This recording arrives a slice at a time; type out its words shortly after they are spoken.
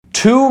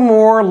Two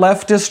more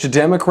leftist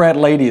Democrat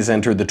ladies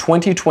entered the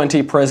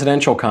 2020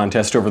 presidential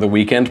contest over the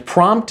weekend,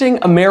 prompting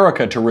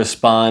America to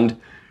respond,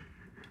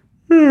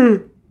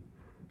 We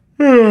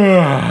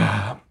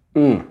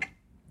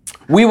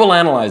will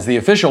analyze the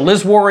official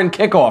Liz Warren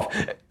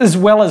kickoff, as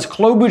well as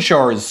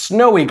Klobuchar's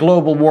snowy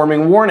global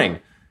warming warning.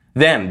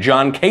 Then,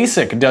 John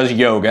Kasich does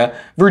yoga,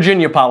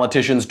 Virginia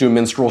politicians do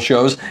minstrel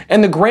shows,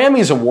 and the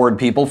Grammys award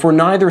people for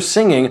neither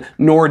singing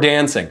nor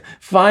dancing.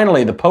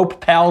 Finally, the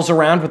Pope pals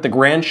around with the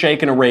Grand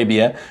Sheikh in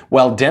Arabia,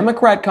 while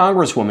Democrat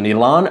Congresswoman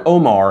Ilhan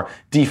Omar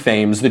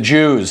defames the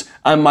Jews.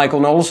 I'm Michael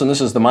Knowles, and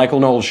this is The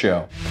Michael Knowles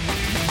Show.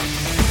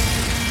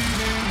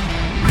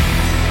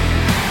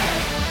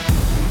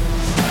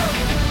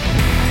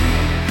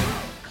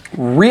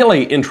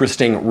 Really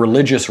interesting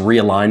religious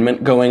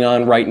realignment going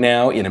on right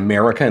now in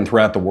America and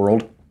throughout the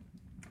world.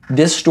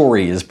 This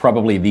story is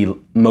probably the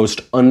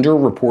most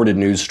underreported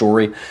news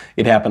story.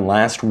 It happened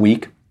last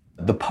week.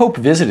 The Pope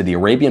visited the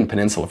Arabian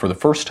Peninsula for the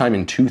first time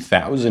in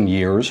 2,000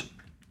 years.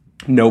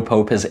 No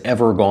Pope has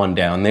ever gone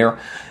down there.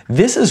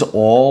 This is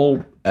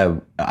all,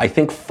 I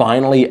think,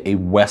 finally a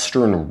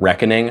Western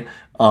reckoning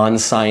on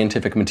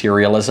scientific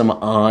materialism,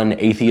 on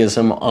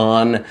atheism,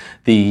 on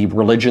the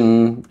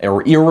religion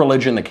or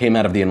irreligion that came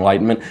out of the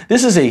Enlightenment.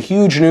 This is a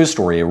huge news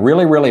story. It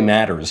really, really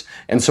matters.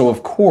 And so,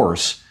 of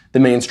course, the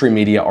mainstream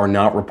media are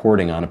not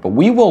reporting on it. But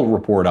we will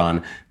report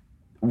on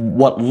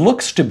what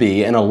looks to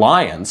be an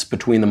alliance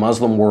between the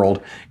Muslim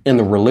world and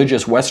the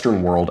religious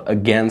Western world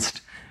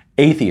against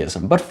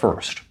atheism. But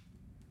first,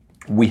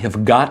 we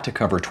have got to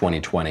cover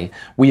 2020.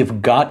 We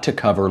have got to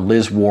cover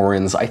Liz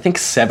Warren's, I think,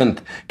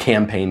 7th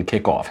campaign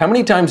kickoff. How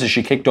many times has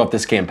she kicked off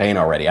this campaign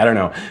already? I don't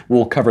know.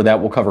 We'll cover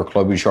that. We'll cover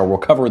Klobuchar. We'll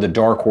cover the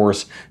dark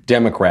horse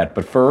Democrat.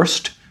 But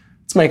first,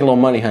 let's make a little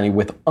money, honey,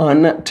 with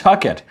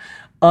Untuck It.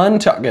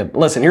 Untuck It.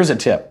 Listen, here's a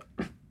tip.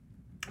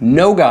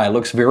 No guy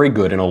looks very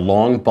good in a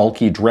long,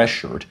 bulky dress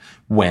shirt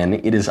when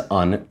it is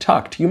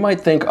untucked. You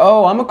might think,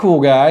 oh, I'm a cool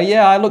guy.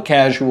 Yeah, I look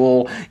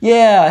casual.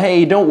 Yeah,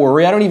 hey, don't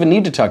worry. I don't even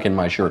need to tuck in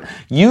my shirt.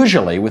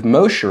 Usually, with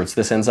most shirts,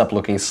 this ends up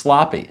looking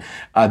sloppy.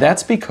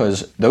 That's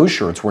because those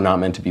shirts were not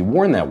meant to be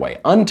worn that way.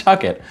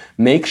 Untuck It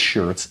makes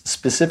shirts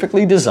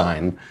specifically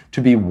designed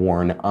to be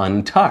worn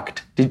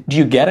untucked. Do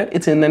you get it?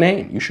 It's in the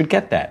name. You should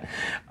get that.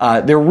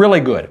 They're really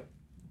good.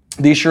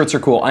 These shirts are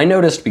cool. I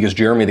noticed because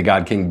Jeremy the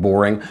God King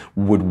Boring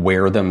would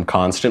wear them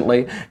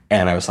constantly.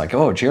 And I was like,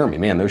 oh, Jeremy,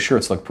 man, those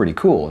shirts look pretty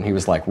cool. And he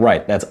was like,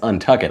 right, that's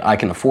Untuck It. I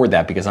can afford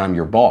that because I'm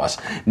your boss.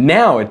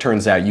 Now it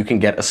turns out you can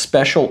get a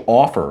special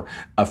offer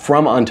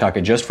from Untuck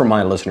It just for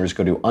my listeners.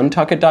 Go to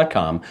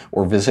untuckit.com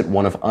or visit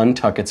one of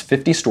Untuck It's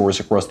 50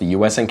 stores across the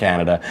U.S. and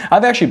Canada.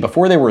 I've actually,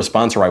 before they were a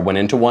sponsor, I went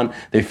into one.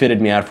 They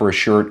fitted me out for a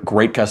shirt.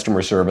 Great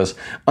customer service.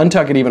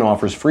 Untuck It even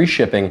offers free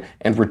shipping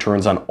and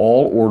returns on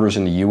all orders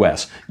in the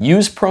U.S.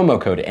 Use promo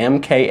code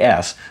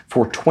MKS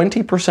for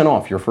 20%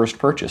 off your first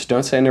purchase.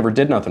 Don't say I never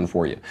did nothing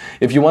for you.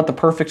 If you want the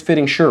perfect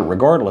fitting shirt,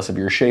 regardless of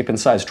your shape and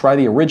size, try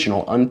the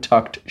original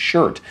untucked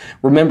shirt.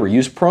 Remember,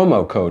 use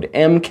promo code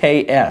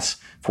MKS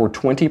for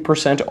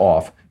 20%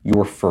 off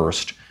your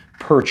first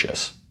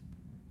purchase.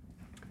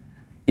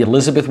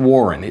 Elizabeth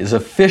Warren is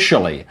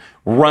officially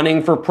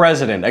running for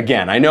president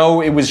again. I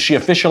know she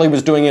officially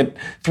was doing it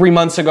 3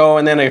 months ago,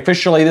 and then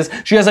officially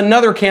she has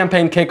another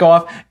campaign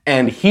kickoff,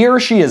 and here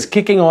she is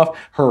kicking off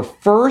her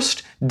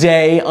first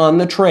day on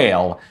the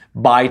trail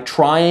by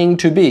trying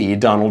to be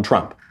Donald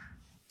Trump.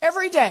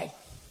 Every day,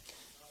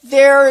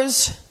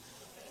 there's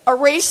a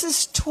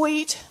racist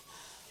tweet,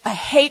 a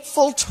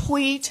hateful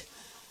tweet,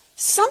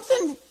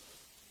 something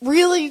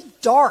really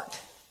dark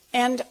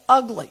and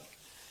ugly.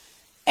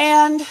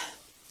 And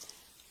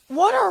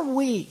what are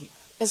we,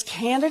 as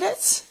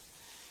candidates,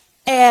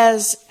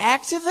 as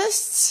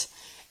activists,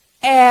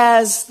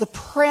 as the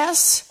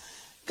press,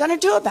 going to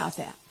do about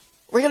that?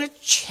 We're going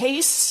to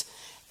chase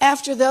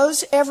after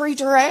those every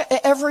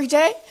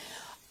day?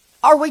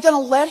 Are we going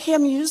to let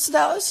him use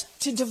those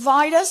to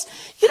divide us?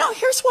 You know,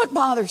 here's what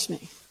bothers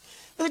me.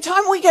 By the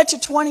time we get to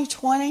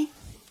 2020,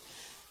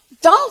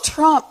 Donald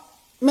Trump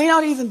may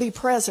not even be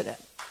president.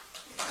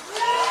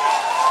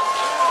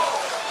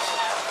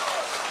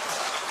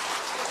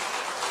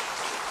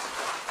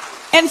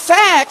 In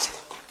fact,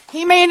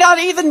 he may not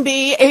even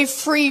be a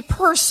free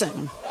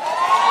person.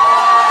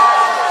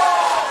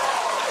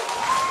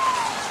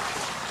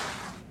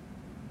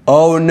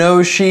 Oh,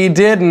 no, she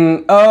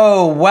didn't.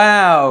 Oh,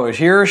 wow.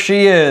 Here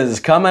she is,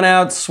 coming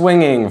out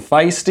swinging,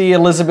 feisty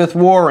Elizabeth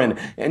Warren.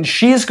 And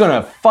she's going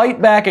to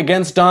fight back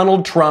against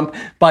Donald Trump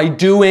by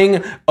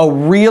doing a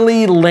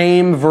really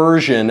lame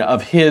version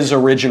of his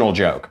original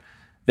joke.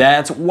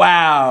 That's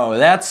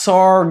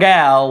our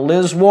gal,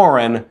 Liz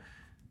Warren.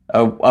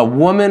 A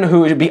woman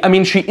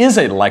who, she is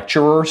a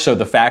lecturer, so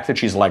the fact that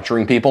she's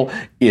lecturing people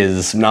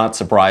is not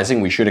surprising.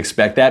 We should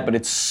expect that, but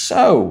it's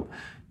so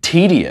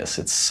tedious.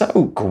 It's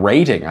so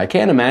grating. I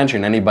can't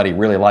imagine anybody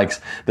really likes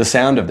the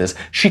sound of this.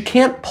 She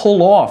can't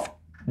pull off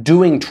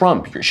doing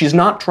Trump. She's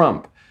not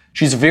Trump.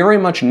 She's very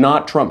much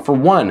not Trump. For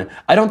one,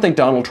 I don't think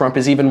Donald Trump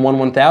is even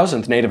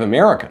 1/1000th Native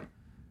American.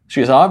 She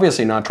is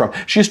obviously not Trump.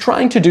 She's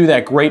trying to do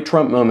that great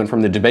Trump moment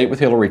from the debate with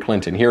Hillary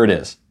Clinton. Here it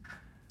is.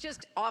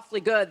 Just awfully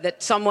good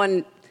that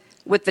someone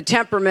with the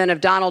temperament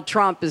of Donald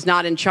Trump is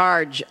not in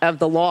charge of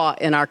the law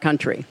in our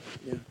country.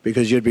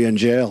 Because you'd be in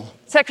jail.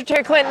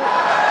 Secretary Clinton.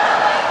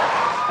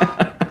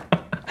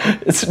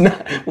 It's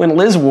not, when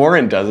Liz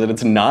Warren does it,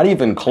 it's not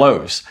even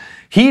close.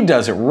 He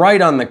does it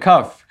right on the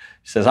cuff.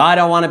 He says, I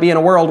don't want to be in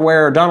a world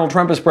where Donald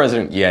Trump is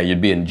president. Yeah,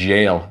 you'd be in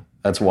jail.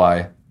 That's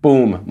why.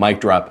 Boom,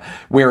 mic drop.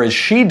 Whereas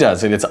she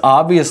does it, it's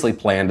obviously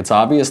planned, it's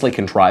obviously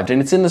contrived,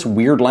 and it's in this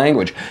weird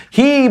language.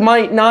 He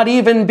might not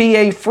even be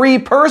a free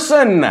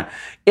person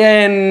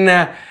in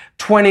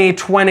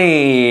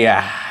 2020.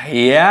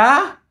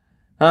 Yeah?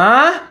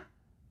 Huh?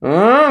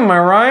 Am I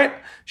right?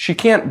 She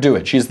can't do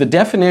it. She's the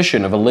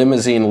definition of a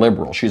limousine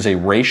liberal. She's a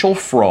racial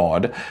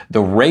fraud.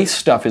 The race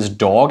stuff is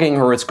dogging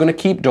her. It's going to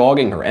keep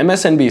dogging her.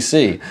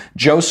 MSNBC,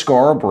 Joe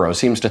Scarborough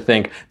seems to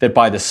think that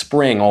by the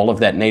spring, all of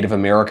that Native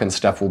American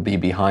stuff will be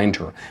behind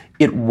her.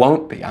 It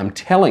won't be. I'm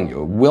telling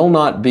you, it will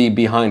not be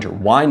behind her.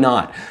 Why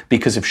not?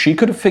 Because if she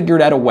could have figured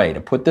out a way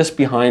to put this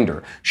behind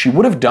her, she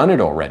would have done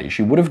it already.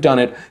 She would have done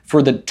it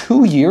for the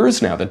 2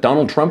 years now that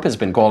Donald Trump has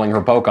been calling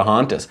her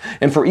Pocahontas.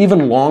 And for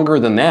even longer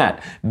than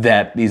that,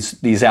 that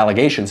these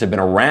allegations have been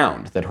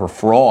around, that her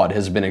fraud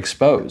has been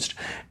exposed.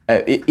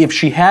 If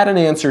she had an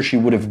answer, she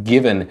would have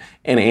given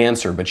an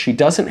answer, but she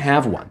doesn't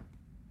have one.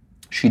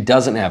 She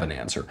doesn't have an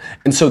answer.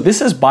 And so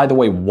this is, by the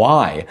way,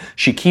 why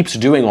she keeps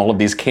doing all of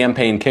these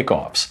campaign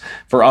kickoffs.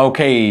 For,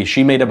 okay,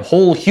 she made a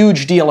whole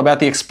huge deal about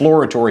the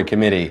exploratory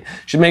committee.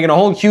 She's making a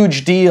whole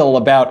huge deal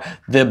about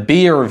the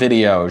beer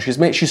video.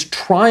 She's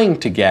trying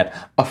to get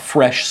a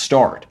fresh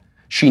start.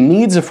 She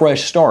needs a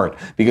fresh start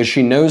because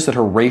she knows that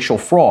her racial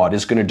fraud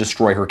is going to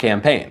destroy her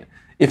campaign,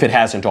 if it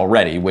hasn't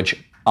already,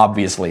 which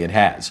obviously it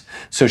has.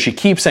 So she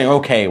keeps saying,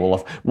 okay, well,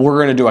 if we're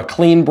going to do a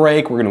clean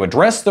break, we're going to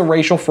address the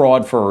racial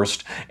fraud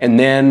first, and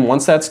then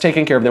once that's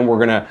taken care of, then we're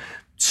going to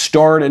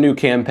start a new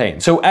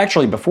campaign. So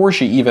actually, before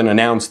she even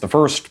announced the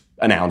first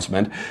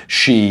announcement,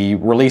 she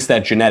released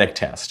that genetic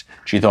test.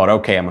 She thought,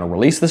 okay, I'm going to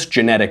release this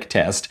genetic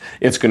test.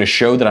 It's going to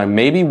show that I'm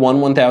maybe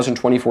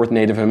 1,024th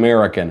Native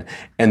American.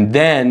 And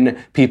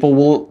then people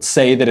will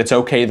say that it's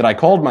okay that I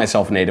called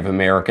myself Native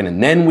American,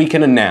 and then we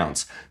can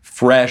announce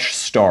fresh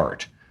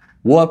start.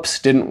 Whoops,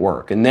 didn't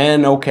work. And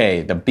then,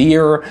 okay, the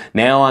beer,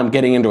 now I'm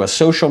getting into a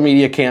social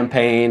media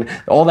campaign.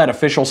 All that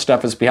official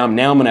stuff is behind.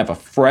 Now I'm going to have a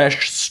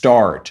fresh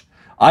start.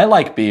 I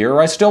like beer.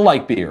 I still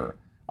like beer.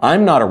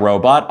 I'm not a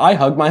robot. I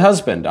hug my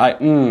husband.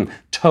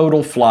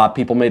 Total flop.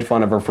 People made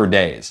fun of her for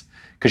days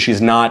because she's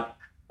not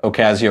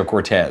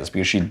Ocasio-Cortez,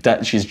 because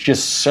she's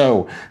just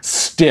so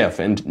stiff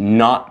and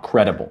not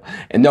credible.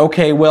 And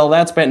okay, well,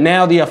 that's been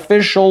now the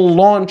official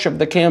launch of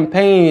the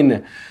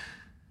campaign.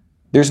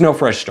 There's no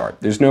fresh start.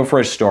 There's no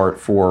fresh start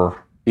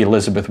for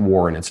Elizabeth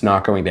Warren. It's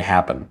not going to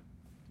happen.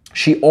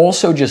 She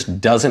also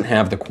just doesn't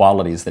have the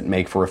qualities that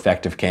make for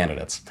effective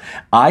candidates.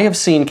 I have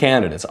seen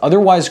candidates,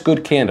 otherwise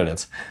good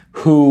candidates,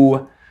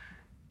 who,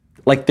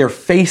 like, their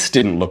face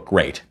didn't look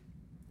great.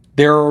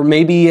 There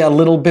maybe a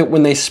little bit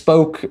when they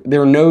spoke,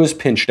 their nose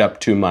pinched up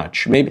too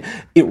much. Maybe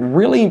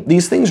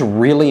these things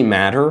really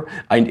matter.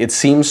 It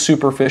seems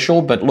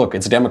superficial, but look,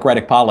 it's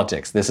democratic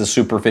politics. This is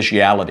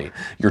superficiality.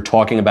 You're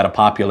talking about a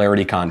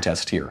popularity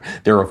contest here.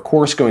 They're, of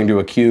course, going to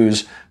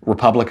accuse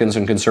Republicans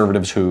and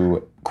conservatives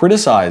who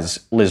criticize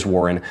Liz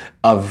Warren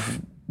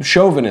of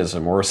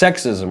chauvinism or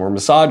sexism or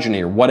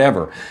misogyny or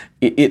whatever.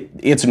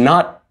 It's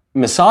not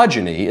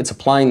misogyny, it's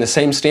applying the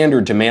same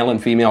standard to male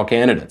and female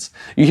candidates.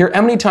 You hear,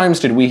 how many times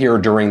did we hear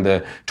during the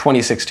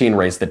 2016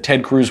 race that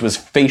Ted Cruz was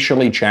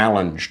facially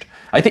challenged?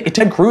 I think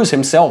Ted Cruz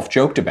himself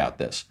joked about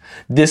this.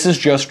 This is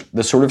just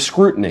the sort of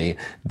scrutiny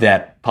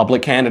that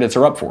public candidates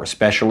are up for,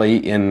 especially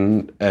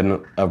in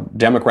a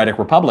democratic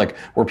republic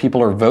where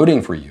people are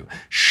voting for you.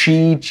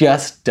 She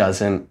just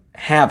doesn't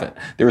have it.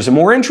 There's a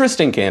more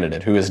interesting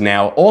candidate who is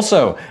now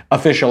also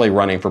officially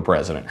running for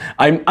president.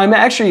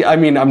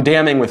 I'm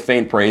damning with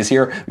faint praise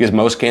here because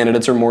most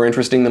candidates are more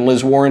interesting than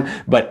Liz Warren,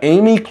 but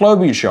Amy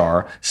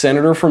Klobuchar,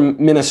 senator from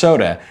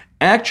Minnesota,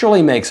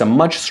 actually makes a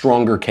much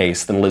stronger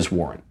case than Liz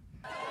Warren.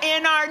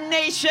 In our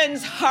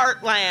nation's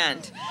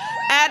heartland,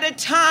 at a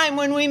time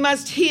when we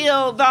must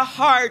heal the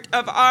heart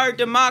of our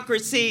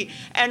democracy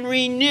and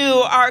renew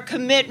our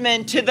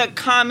commitment to the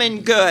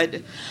common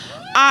good,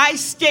 I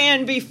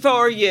stand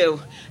before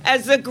you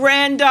as the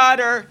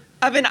granddaughter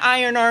of an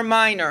iron ore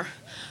miner,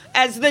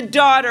 as the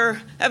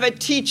daughter of a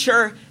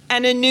teacher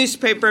and a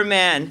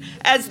newspaperman,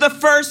 as the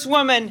first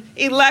woman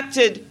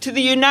elected to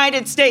the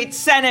United States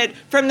Senate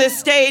from the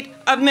state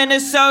of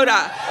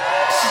Minnesota,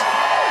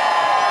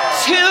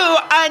 to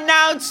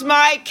announce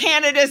my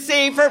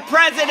candidacy for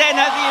President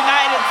of the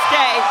United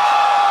States.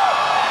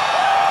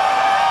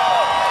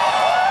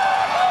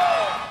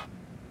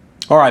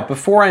 All right,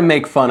 before I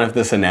make fun of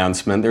this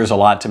announcement, there's a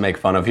lot to make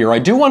fun of here. I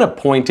do want to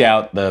point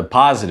out the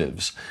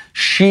positives.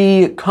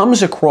 She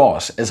comes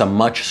across as a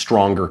much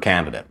stronger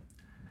candidate.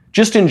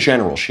 Just in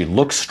general, she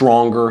looks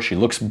stronger, she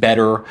looks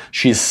better,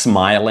 she's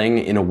smiling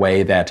in a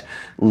way that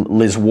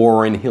Liz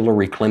Warren,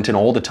 Hillary Clinton,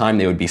 all the time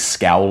they would be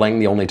scowling.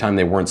 The only time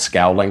they weren't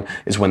scowling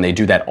is when they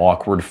do that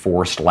awkward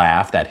forced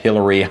laugh, that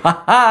Hillary,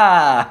 ha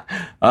ha,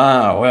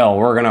 well,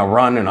 we're going to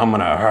run and I'm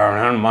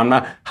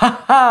not,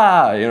 ha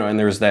ha, and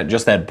there's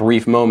that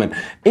brief moment.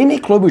 Amy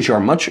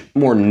Klobuchar much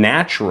more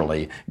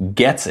naturally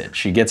gets it.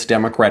 She gets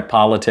Democrat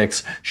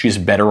politics. She's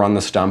better on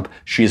the stump.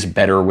 She's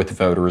better with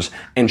voters,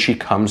 and she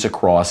comes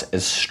across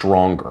as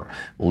stronger.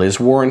 Liz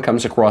Warren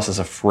comes across as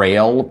a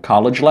frail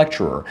college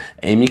lecturer.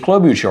 Amy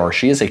Klobuchar,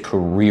 she is a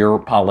career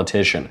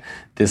politician.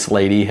 This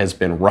lady has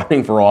been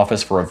running for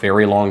office for a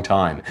very long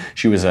time.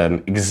 She was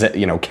an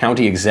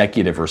county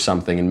executive or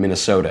something in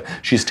Minnesota.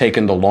 She's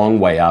taken the long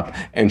way up,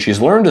 and she's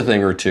learned a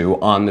thing or two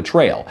on the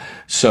trail.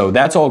 So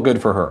that's all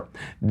good for her.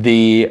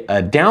 The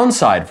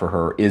downside for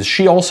her is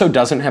she also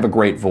doesn't have a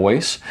great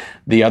voice.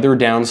 The other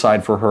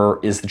downside for her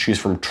is that she's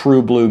from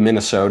true blue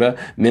Minnesota.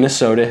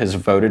 Minnesota has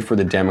voted for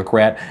the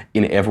Democrat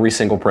in every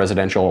single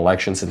presidential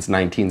election since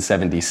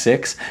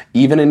 1976.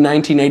 Even in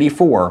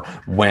 1984,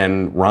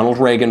 when Ronald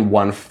Reagan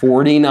won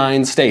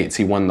 49 states,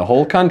 he won the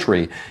whole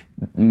country,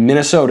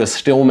 Minnesota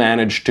still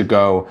managed to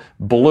go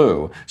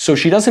blue. So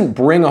she doesn't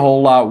bring a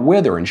whole lot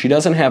with her, and she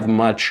doesn't have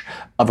much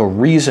of a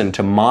reason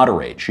to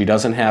moderate. She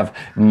doesn't have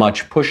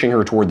much pushing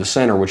her toward the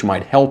center, which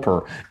might help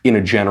her in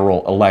a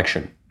general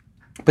election.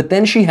 But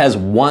then she has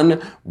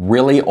one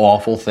really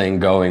awful thing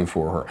going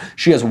for her.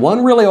 She has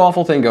one really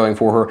awful thing going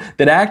for her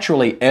that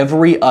actually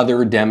every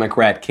other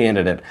Democrat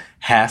candidate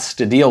has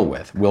to deal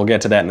with. We'll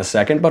get to that in a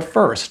second. But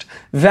first,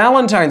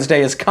 Valentine's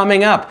Day is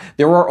coming up.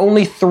 There are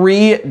only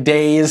 3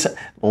 days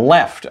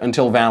left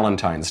until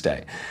Valentine's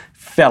Day.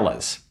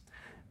 Fellas,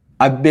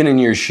 I've been in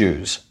your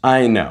shoes.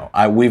 I know.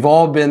 We've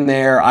all been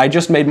there. I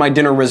just made my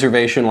dinner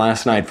reservation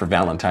last night for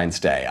Valentine's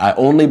Day.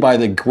 Only by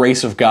the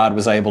grace of God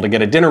was I able to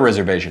get a dinner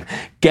reservation.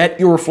 Get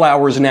your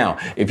flowers now.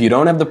 If you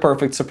don't have the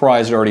perfect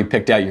surprise already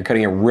picked out, you're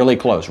cutting it really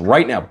close.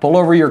 Right now, pull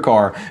over your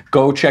car.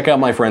 Go check out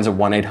my friends at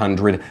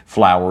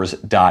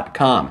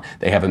 1-800-Flowers.com.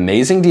 They have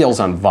amazing deals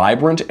on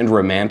vibrant and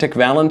romantic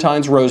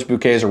Valentine's rose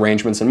bouquets,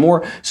 arrangements, and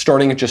more,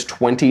 starting at just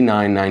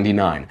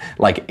 $29.99.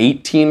 Like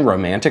 18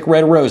 romantic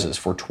red roses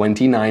for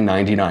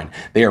 $29.99.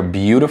 They are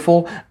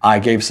beautiful. I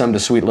gave some to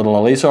sweet little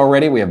Elisa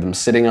already. We have them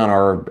sitting on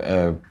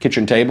our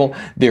kitchen table.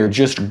 They're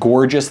just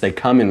gorgeous. They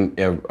come in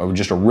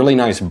just a really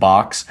nice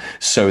box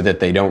so that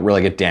they don't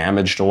really get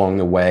damaged along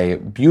the way.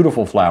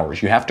 Beautiful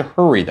flowers. You have to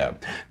hurry though.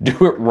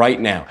 Do it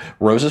right now.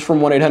 Roses from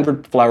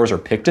 1-800-Flowers are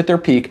picked at their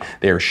peak.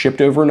 They are shipped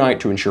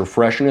overnight to ensure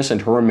freshness, and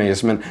to her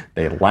amazement,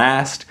 they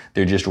last.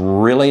 They're just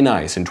really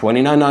nice. And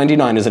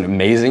 $29.99 is an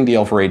amazing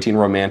deal for 18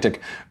 romantic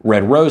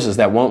red roses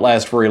that won't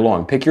last very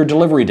long. Pick your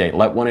delivery date.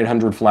 Let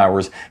 1-800-Flowers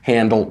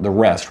handle the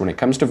rest. When it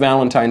comes to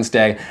Valentine's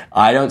Day,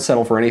 I don't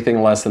settle for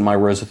anything less than my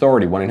Rose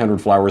Authority,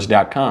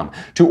 1-800-Flowers.com.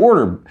 To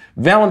order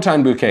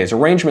Valentine bouquets,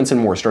 arrangements,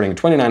 and more, starting at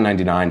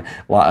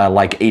 $29.99,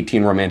 like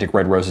 18 romantic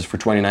red roses for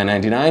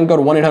 $29.99, go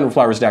to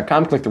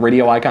 1-800-Flowers.com, click the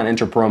radio icon,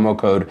 enter promo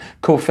code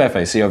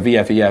COFEFE,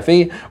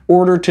 C-O-V-F-E-F-E.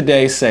 Order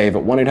today, save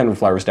at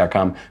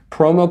 1-800-Flowers.com,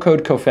 promo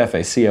code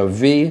COFEFE,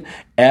 C-O-V-F-E-F-E.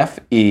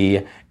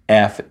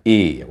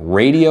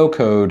 Radio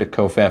code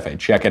COFEFE.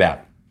 Check it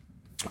out.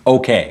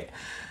 Okay.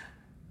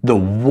 The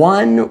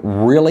one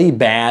really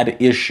bad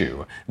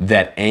issue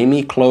that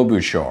Amy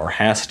Klobuchar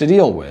has to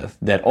deal with,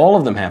 that all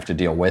of them have to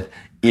deal with,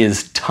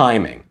 is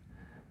timing.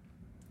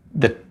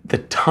 The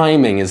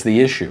timing is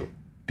the issue,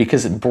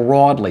 because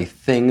broadly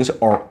things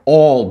are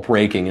all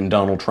breaking in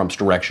Donald Trump's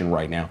direction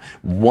right now,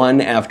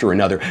 one after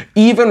another,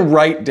 even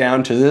right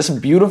down to this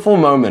beautiful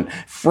moment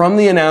from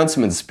the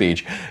announcement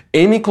speech.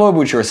 Amy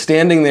Klobuchar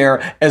standing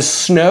there as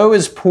snow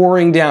is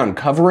pouring down,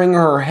 covering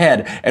her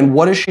head, and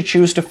what does she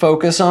choose to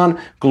focus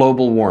on?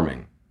 Global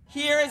warming.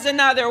 Here is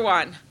another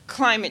one,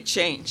 climate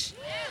change.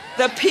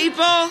 The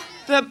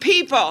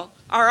people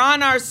are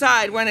on our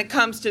side when it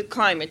comes to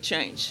climate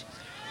change.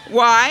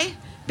 Why?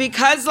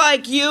 Because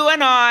like you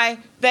and I,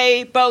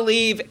 they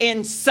believe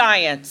in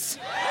science.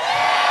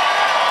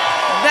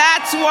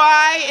 That's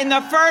why in the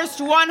first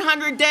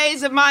 100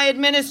 days of my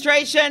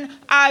administration,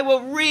 I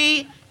will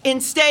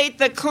reinstate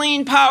the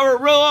clean power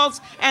rules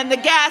and the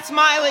gas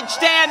mileage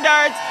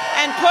standards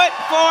and put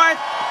forth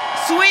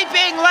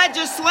sweeping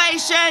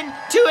legislation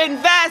to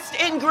invest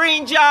in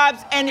green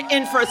jobs and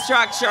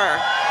infrastructure.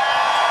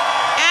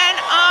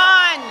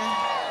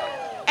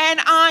 And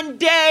on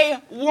day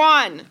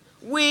one,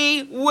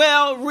 we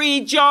will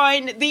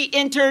rejoin the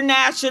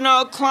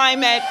International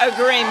Climate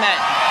Agreement.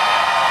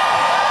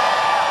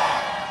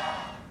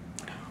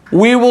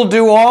 We will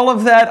do all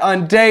of that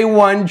on day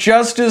one,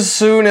 just as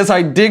soon as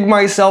I dig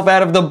myself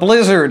out of the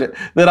blizzard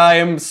that I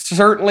am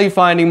certainly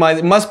finding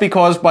it must be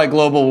caused by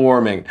global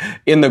warming.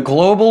 In the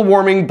global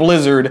warming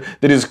blizzard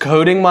that is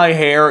coating my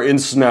hair in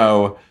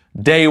snow,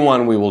 day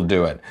one we will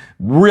do it.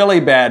 Really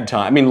bad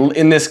time. I mean,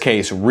 in this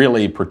case,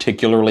 really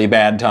particularly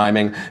bad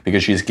timing,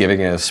 because she's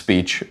giving a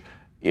speech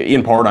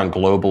in part on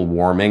global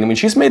warming. I mean,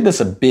 she's made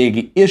this a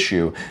big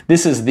issue.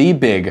 This is the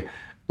big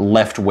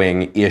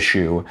left-wing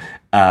issue.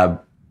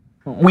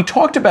 we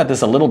talked about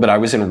this a little bit. I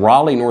was in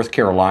Raleigh, North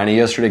Carolina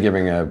yesterday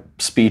giving a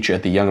speech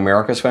at the Young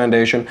America's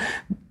Foundation.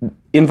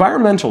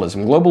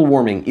 Environmentalism, global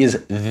warming,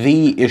 is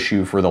the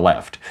issue for the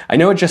left. I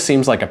know it just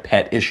seems like a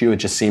pet issue. It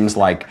just seems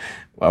like,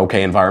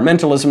 okay,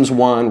 environmentalism's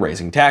one,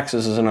 raising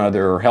taxes is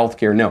another,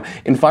 healthcare. No,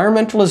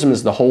 environmentalism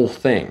is the whole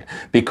thing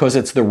because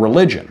it's the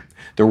religion.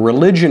 The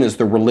religion is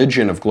the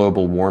religion of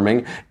global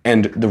warming,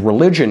 and the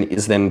religion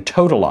is then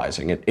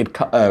totalizing. It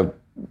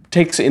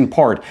takes in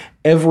part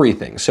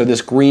everything. So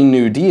this Green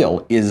New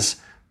Deal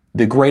is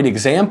the great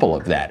example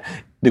of that.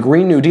 The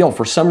Green New Deal,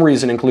 for some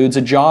reason, includes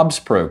a jobs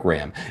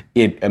program,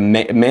 a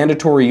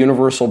mandatory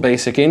universal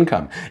basic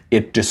income.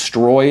 It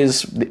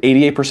destroys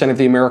 88% of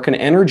the American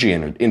energy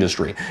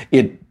industry.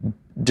 It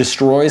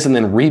destroys and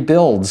then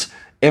rebuilds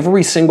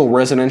every single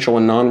residential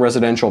and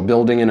non-residential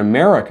building in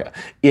America.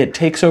 It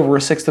takes over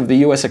a sixth of the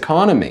U.S.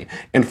 economy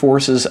and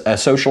forces a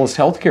socialist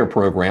healthcare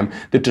program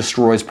that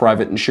destroys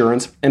private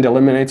insurance and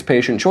eliminates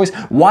patient choice.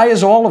 Why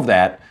is all of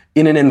that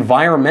in an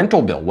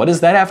environmental bill? What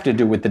does that have to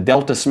do with the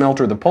Delta smelt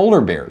or the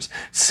polar bears?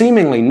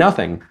 Seemingly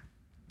nothing,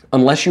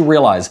 unless you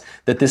realize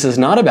that this is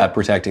not about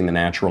protecting the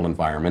natural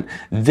environment.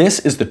 This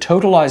is the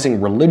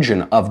totalizing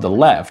religion of the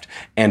left,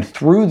 and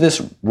through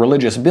this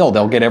religious bill,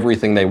 they'll get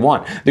everything they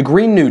want. The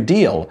Green New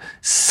Deal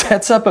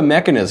sets up a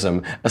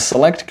mechanism, a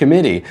select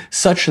committee,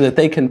 such that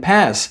they can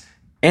pass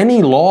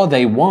any law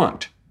they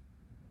want.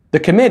 The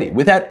committee,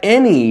 without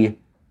any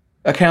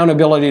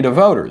accountability to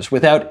voters,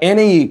 without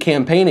any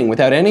campaigning,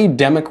 without any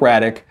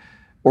Democratic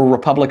or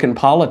Republican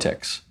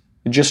politics,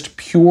 just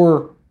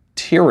pure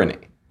tyranny.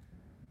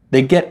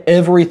 They get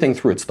everything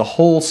through. It's the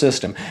whole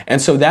system. And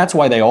so that's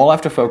why they all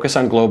have to focus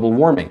on global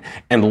warming.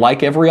 And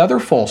like every other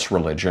false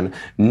religion,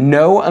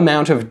 no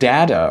amount of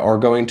data are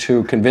going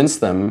to convince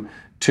them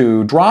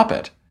to drop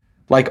it.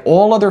 Like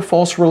all other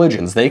false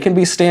religions, they can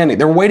be standing.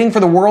 They're waiting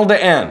for the world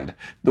to end.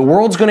 The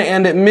world's going to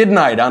end at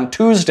midnight on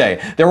Tuesday.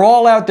 They're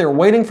all out there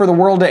waiting for the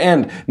world to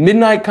end.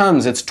 Midnight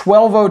comes. It's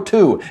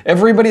 12:02.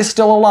 Everybody's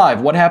still alive.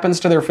 What happens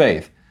to their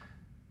faith?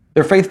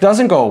 Their faith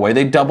doesn't go away.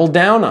 They double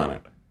down on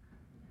it.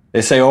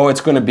 They say, oh,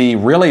 it's going to be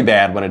really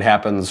bad when it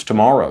happens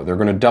tomorrow. They're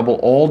going to double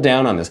all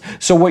down on this.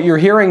 So what you're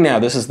hearing now,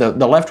 this is the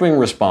left-wing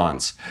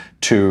response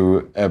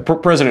to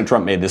President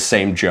Trump made this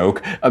same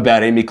joke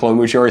about Amy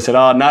Klobuchar. He said,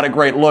 oh, not a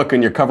great look,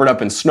 and you're covered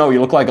up in snow.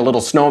 You look like a little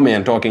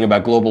snowman talking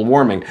about global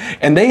warming.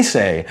 And they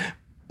say,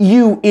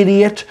 you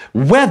idiot,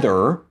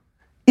 weather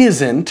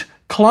isn't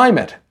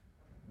climate.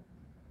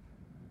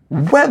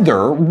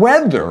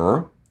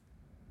 Weather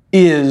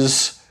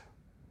is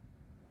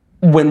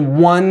when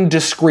one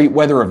discrete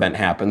weather event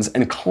happens,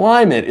 and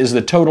climate is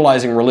the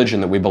totalizing religion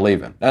that we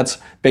believe in. That's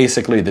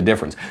basically the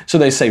difference. So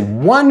they say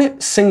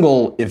one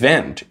single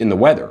event in the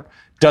weather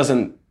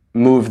doesn't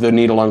move the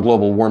needle on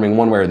global warming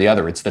one way or the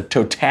other. It's the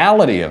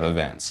totality of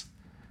events.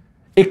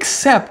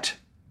 Except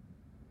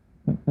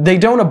they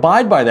don't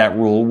abide by that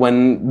rule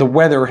when the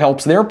weather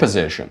helps their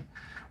position.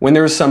 When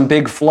there's some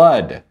big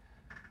flood,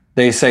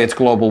 they say it's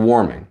global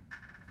warming.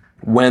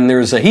 When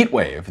there's a heat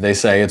wave, they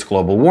say it's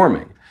global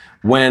warming.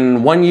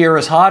 When one year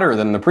is hotter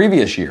than the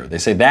previous year, they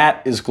say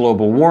that is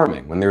global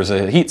warming. When there's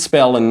a heat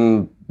spell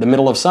in the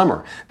middle of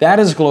summer, that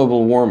is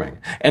global warming.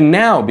 And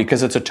now,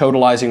 because it's a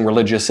totalizing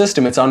religious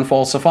system, it's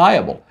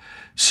unfalsifiable.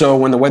 So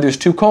when the weather's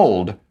too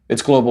cold,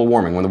 it's global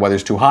warming. When the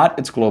weather's too hot,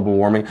 it's global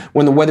warming.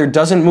 When the weather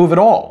doesn't move at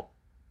all,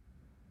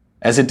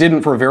 as it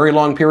didn't for a very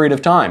long period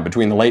of time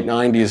between the late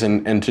 90s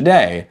and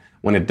today,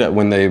 when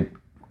the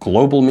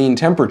global mean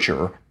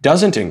temperature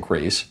doesn't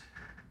increase,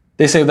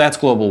 they say that's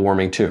global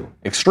warming too.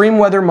 Extreme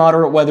weather,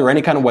 moderate weather,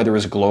 any kind of weather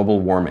is global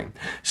warming.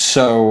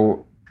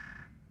 So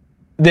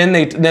then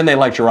they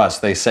lecture us.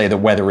 They say the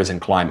weather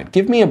isn't climate.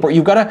 Give me a break.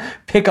 You've got to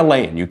pick a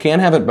lane. You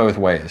can't have it both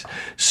ways.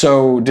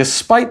 So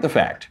despite the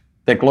fact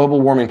that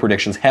global warming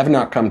predictions have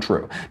not come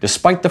true,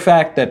 despite the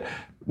fact that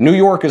New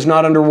York is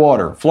not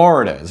underwater,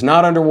 Florida is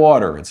not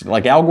underwater, it's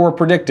like Al Gore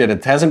predicted,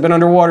 it hasn't been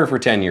underwater for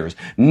 10 years,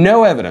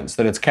 no evidence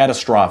that it's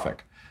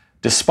catastrophic.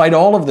 Despite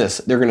all of this,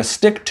 they're going to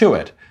stick to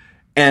it.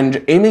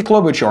 And Amy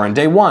Klobuchar on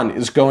day one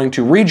is going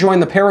to rejoin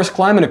the Paris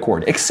Climate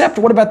Accord. Except,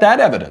 what about that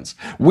evidence?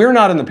 We're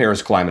not in the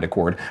Paris Climate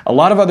Accord. A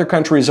lot of other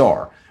countries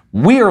are.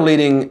 We are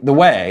leading the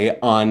way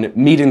on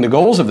meeting the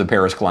goals of the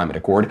Paris Climate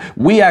Accord.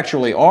 We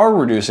actually are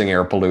reducing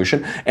air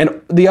pollution, and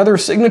the other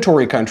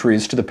signatory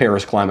countries to the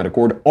Paris Climate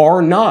Accord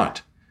are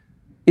not.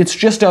 It's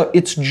just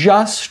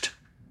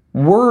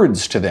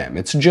words to them.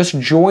 It's just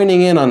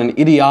joining in on an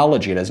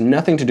ideology. It has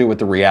nothing to do with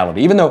the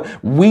reality. Even though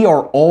we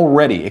are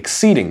already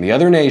exceeding the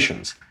other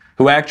nations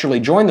who actually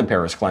joined the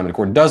Paris Climate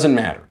Accord, doesn't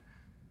matter.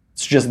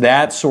 It's just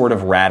that sort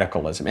of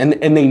radicalism. And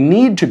they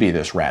need to be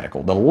this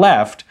radical. The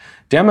left,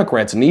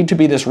 Democrats, need to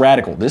be this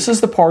radical. This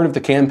is the part of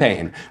the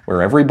campaign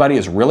where everybody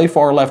is really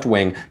far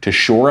left-wing to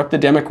shore up the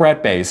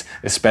Democrat base,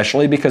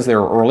 especially because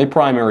there are early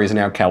primaries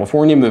now.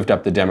 California moved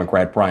up the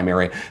Democrat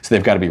primary, so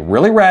they've got to be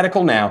really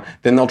radical now.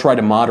 Then they'll try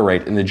to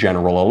moderate in the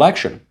general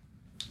election.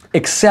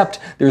 Except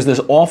there's this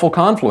awful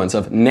confluence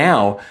of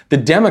now the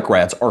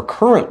Democrats are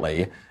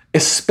currently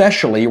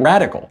especially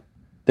radical.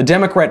 The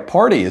Democrat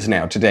Party is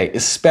now today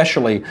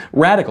especially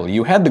radical.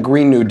 You had the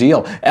Green New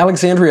Deal.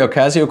 Alexandria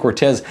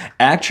Ocasio-Cortez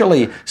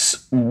actually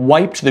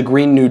wiped the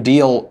Green New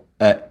Deal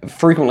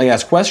frequently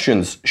asked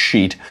questions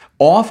sheet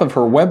off of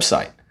her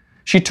website.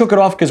 She took it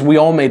off because we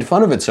all made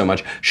fun of it so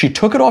much. She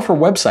took it off her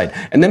website,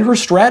 and then her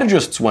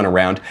strategists went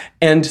around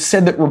and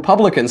said that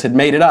Republicans had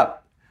made it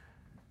up.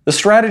 The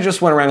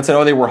strategists went around and said,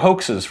 oh, they were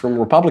hoaxes from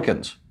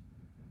Republicans.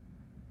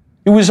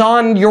 It was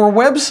on your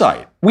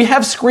website. We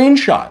have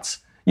screenshots.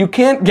 You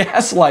can't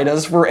gaslight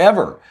us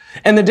forever.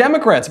 And the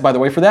Democrats, by the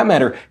way, for that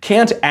matter,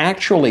 can't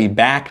actually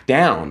back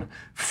down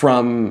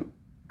from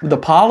the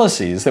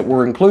policies that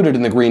were included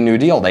in the Green New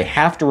Deal. They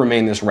have to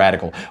remain this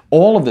radical.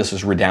 All of this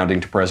is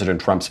redounding to President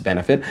Trump's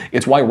benefit.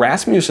 It's why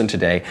Rasmussen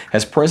today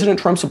has President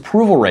Trump's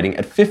approval rating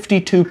at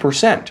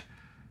 52%.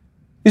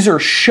 These are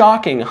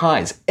shocking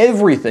highs.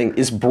 Everything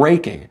is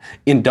breaking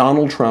in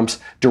Donald Trump's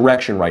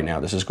direction right now.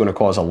 This is going to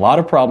cause a lot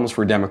of problems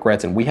for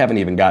Democrats, and we haven't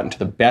even gotten to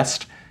the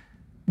best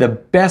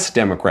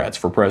Democrats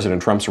for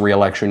President Trump's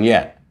reelection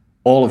yet,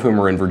 all of whom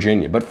are in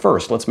Virginia. But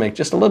first, let's make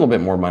just a little bit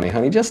more money,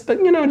 honey. Just a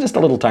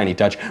little tiny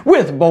touch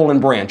with Boll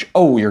and Branch.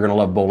 Oh, you're going to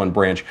love Boll and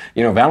Branch.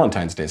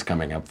 Valentine's Day's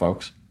coming up,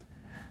 folks.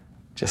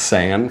 Just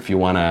saying, if you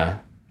want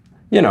to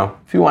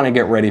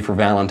get ready for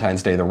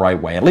Valentine's Day the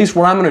right way, at least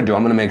what I'm going to do,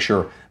 I'm going to make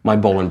sure my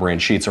Boll and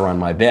Branch sheets are on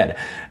my bed.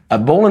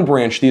 Boll and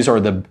Branch, these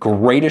are the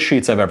greatest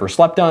sheets I've ever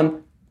slept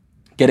on.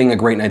 Getting a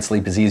great night's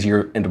sleep is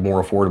easier and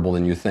more affordable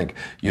than you think.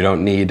 You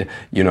don't need,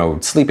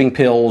 sleeping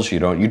pills.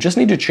 You just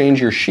need to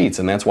change your sheets,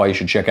 and that's why you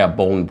should check out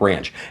Boll and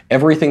Branch.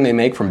 Everything they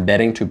make, from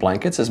bedding to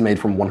blankets, is made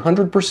from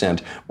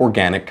 100%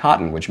 organic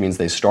cotton, which means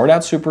they start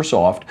out super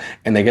soft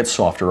and they get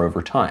softer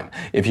over time.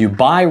 If you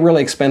buy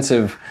really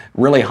expensive,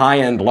 really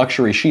high-end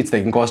luxury sheets,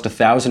 they can cost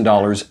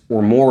 $1,000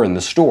 or more in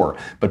the store.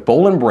 But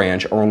Boll and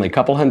Branch are only a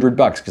couple $100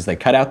 because they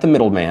cut out the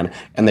middleman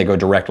and they go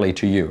directly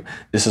to you.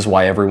 This is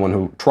why everyone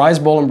who tries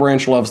Boll and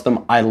Branch loves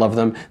them. I love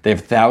them. They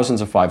have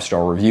thousands of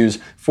 5-star reviews.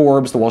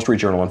 Forbes, The Wall Street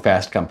Journal, and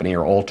Fast Company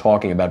are all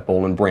talking about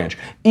Boll and Branch.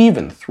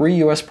 Even 3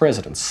 U.S.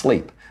 presidents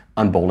sleep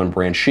on Boll and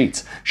Branch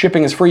sheets.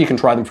 Shipping is free. You can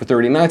try them for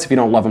 30 nights. If you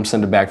don't love them,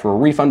 send them back for a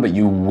refund, but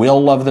you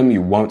will love them.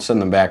 You won't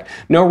send them back.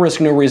 No risk,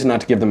 no reason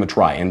not to give them a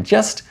try. And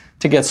just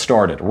to get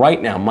started,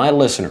 right now, my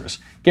listeners,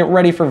 get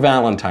ready for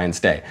Valentine's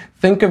Day.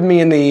 Think of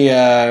me in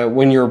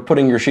when you're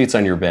putting your sheets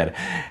on your bed.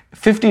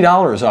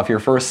 $50 off your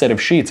first set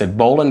of sheets at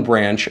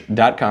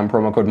bollandbranch.com,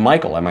 promo code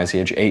Michael,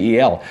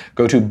 M-I-C-H-A-E-L.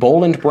 Go to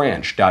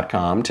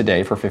bollandbranch.com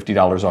today for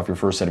 $50 off your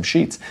first set of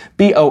sheets.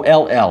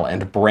 B-O-L-L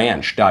and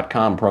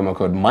branch.com, promo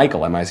code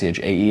Michael,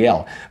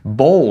 M-I-C-H-A-E-L.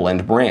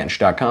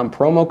 bollandbranch.com,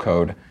 promo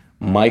code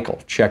Michael.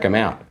 Check them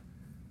out.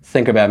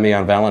 Think about me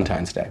on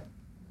Valentine's Day.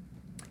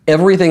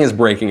 Everything is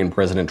breaking in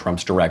President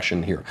Trump's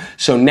direction here.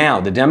 So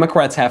now the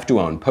Democrats have to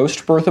own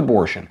post-birth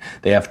abortion.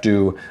 They have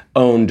to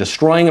own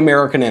destroying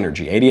American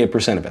energy,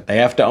 88% of it. They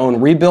have to own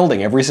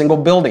rebuilding every single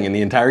building in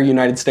the entire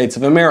United States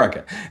of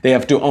America. They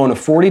have to own a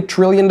 $40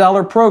 trillion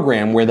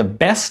program where the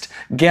best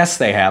guess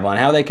they have on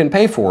how they can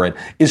pay for it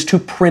is to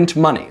print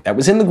money. That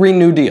was in the Green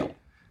New Deal.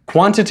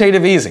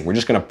 Quantitative easing. We're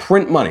just going to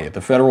print money at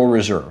the Federal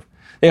Reserve.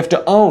 They have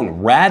to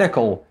own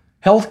radical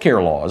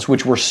healthcare laws,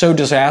 which were so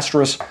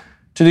disastrous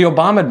to the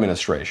Obama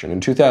administration in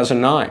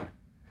 2009.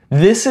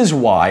 This is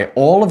why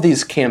all of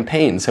these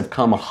campaigns have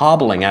come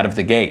hobbling out of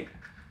the gate.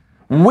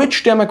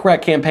 Which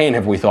Democrat campaign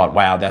have we thought,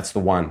 wow, that's the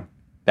one?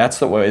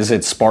 Is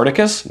it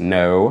Spartacus?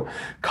 No.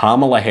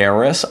 Kamala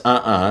Harris?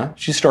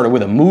 She started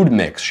with a mood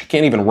mix. She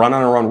can't even run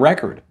on her own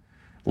record.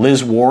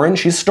 Liz Warren?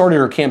 She's started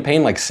her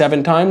campaign like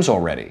 7 times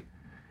already.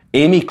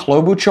 Amy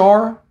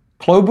Klobuchar?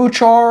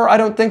 I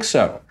don't think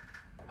so.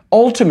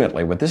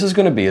 Ultimately, what this is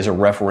going to be is a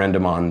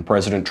referendum on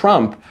President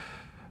Trump.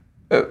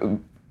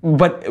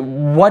 But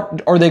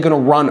what are they going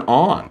to run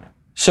on?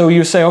 So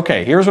you say,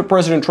 okay, here's what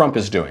President Trump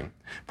is doing.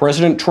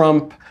 President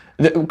Trump,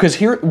 because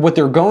here, what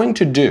they're going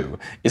to do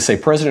is say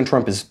President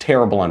Trump is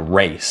terrible on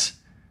race.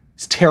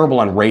 He's terrible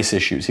on race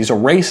issues. He's a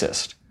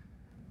racist.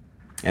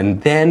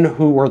 And then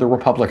who are the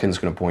Republicans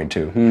going to point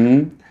to?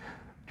 Do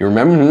you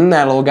remember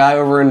that little guy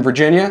over in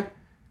Virginia?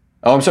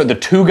 Oh, I'm sorry, the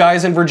 2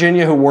 guys in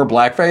Virginia who wore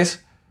blackface?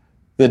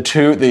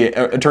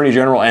 The Attorney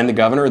General and the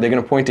Governor, are they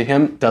going to point to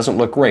him? Doesn't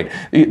look great.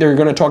 They're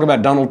going to talk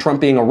about Donald Trump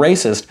being a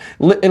racist.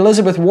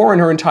 Elizabeth Warren,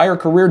 her entire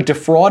career,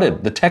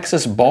 defrauded the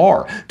Texas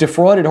bar,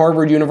 defrauded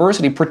Harvard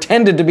University,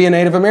 pretended to be a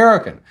Native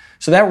American.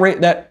 So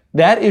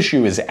that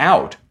issue is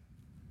out.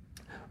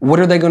 What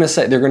are they going to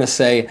say? They're going to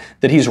say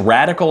that he's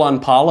radical on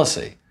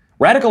policy.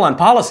 Radical on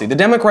policy? The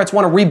Democrats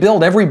want to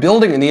rebuild every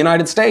building in the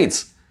United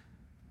States.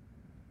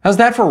 How's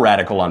that for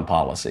radical on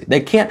policy? They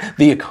can't.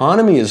 The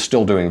economy is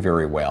still doing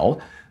very well.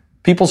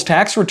 People's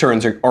tax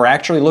returns are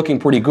actually looking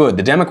pretty good.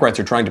 The Democrats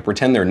are trying to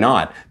pretend they're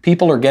not.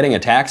 People are getting a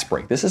tax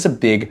break. This is a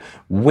big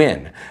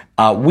win.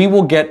 We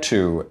will get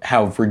to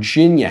how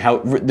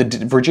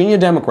the Virginia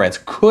Democrats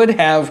could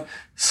have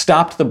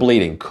stopped the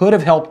bleeding, could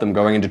have helped them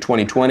going into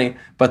 2020,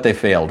 but they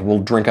failed. We'll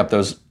drink up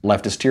those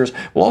leftist tears.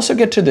 We'll also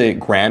get to the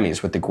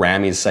Grammys, what the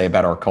Grammys say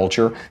about our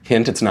culture.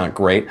 Hint, it's not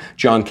great.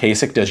 John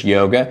Kasich does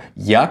yoga.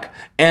 Yuck.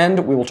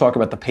 And we will talk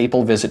about the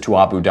papal visit to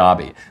Abu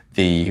Dhabi,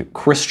 the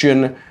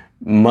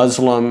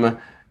Christian-Muslim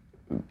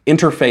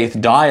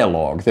interfaith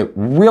dialogue that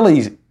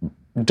really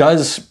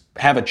does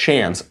have a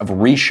chance of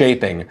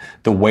reshaping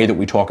the way that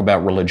we talk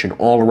about religion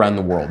all around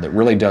the world, that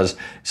really does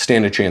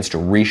stand a chance to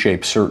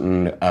reshape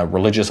certain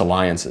religious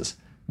alliances.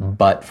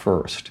 But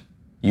first,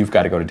 you've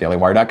got to go to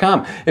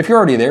dailywire.com. If you're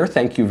already there,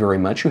 thank you very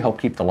much. You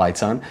help keep the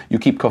lights on. You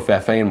keep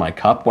Covfefe in my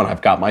cup when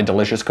I've got my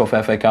delicious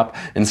Covfefe cup.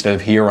 Instead of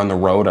here on the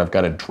road, I've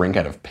got to drink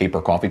out of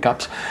paper coffee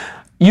cups.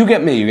 You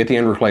get me, you get the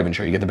Andrew Klavan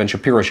Show, you get the Ben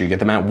Shapiro Show, you get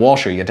the Matt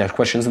Walsh Show, you get to ask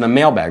questions in the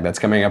mailbag, that's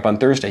coming up on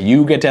Thursday.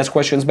 You get to ask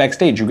questions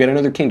backstage, you get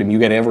Another Kingdom, you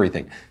get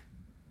everything.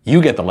 You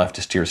get the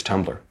Leftist Tears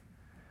Tumbler.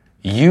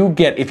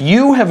 If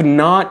you have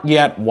not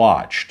yet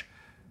watched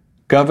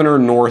Governor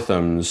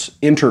Northam's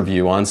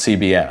interview on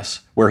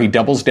CBS, where he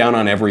doubles down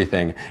on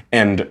everything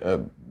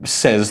and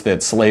says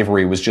that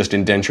slavery was just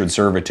indentured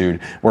servitude,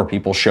 where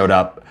people showed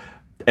up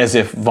as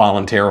if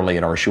voluntarily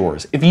at our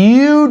shores. If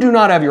you do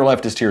not have your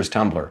Leftist Tears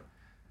Tumbler,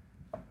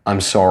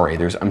 I'm sorry,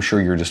 I'm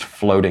sure you're just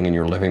floating in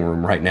your living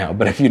room right now,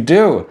 but if you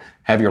do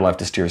have your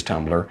Leftist Tears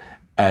Tumbler,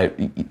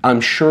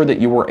 I'm sure that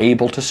you were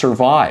able to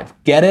survive.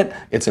 Get it?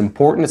 It's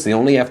important. It's the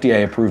only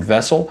FDA-approved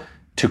vessel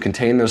to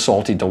contain those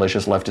salty,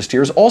 delicious leftist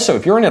tears. Also,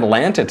 if you're in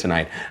Atlanta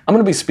tonight, I'm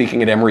going to be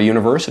speaking at Emory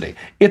University.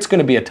 It's going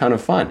to be a ton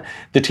of fun.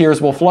 The tears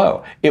will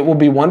flow. It will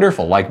be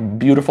wonderful, like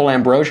beautiful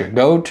ambrosia.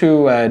 Go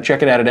to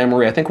check it out at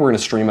Emory. I think we're going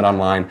to stream it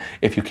online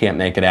if you can't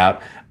make it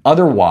out.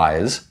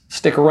 Otherwise,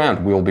 stick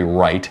around. We'll be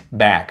right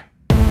back.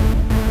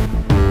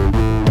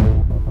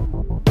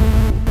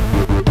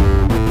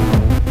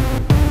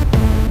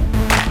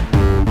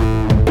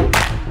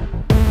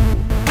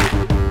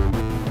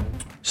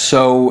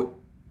 So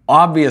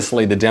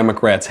obviously the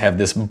Democrats have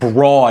this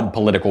broad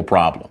political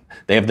problem.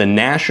 They have the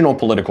national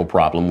political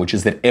problem, which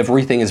is that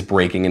everything is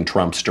breaking in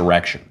Trump's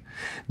direction.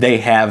 They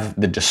have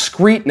the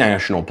discrete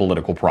national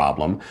political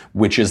problem,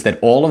 which is that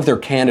all of their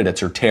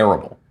candidates are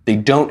terrible. They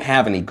don't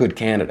have any good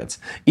candidates.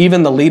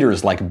 Even the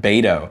leaders like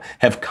Beto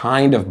have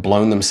kind of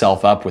blown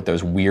themselves up with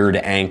those weird,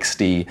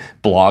 angsty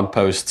blog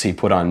posts he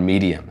put on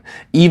Medium.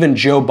 Even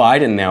Joe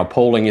Biden now,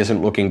 polling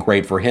isn't looking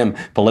great for him.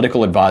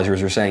 Political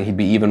advisors are saying he'd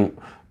be even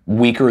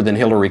weaker than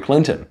Hillary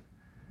Clinton.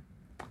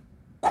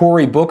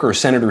 Cory Booker,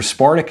 Senator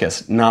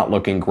Spartacus, not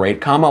looking great.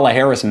 Kamala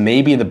Harris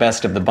may be the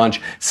best of the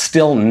bunch,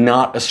 still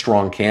not a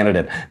strong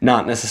candidate,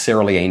 not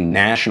necessarily a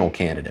national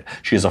candidate.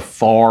 She is a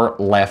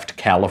far-left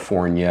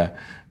California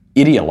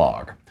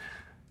ideologue.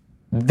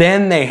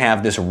 Then they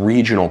have this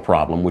regional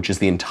problem, which is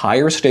the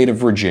entire state of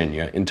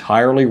Virginia,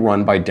 entirely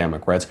run by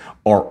Democrats,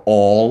 are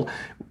all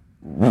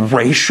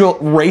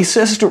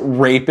racist,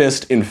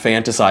 rapist,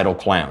 infanticidal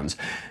clowns.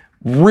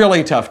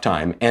 Really tough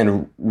time.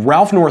 And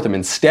Ralph Northam,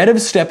 instead of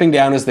stepping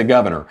down as the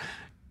governor,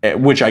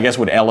 which I guess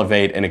would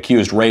elevate an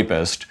accused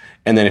rapist,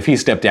 and then if he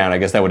stepped down, I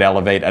guess that would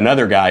elevate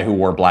another guy who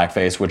wore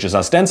blackface, which is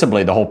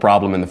ostensibly the whole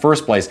problem in the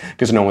first place,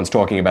 because no one's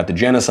talking about the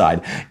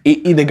genocide.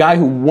 The guy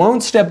who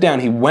won't step down,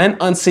 he went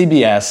on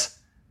CBS,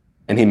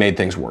 and he made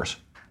things worse.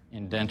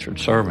 Indentured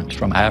servants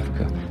from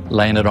Africa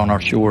landed on our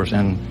shores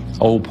in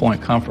Old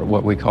Point Comfort,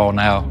 what we call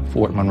now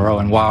Fort Monroe.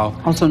 And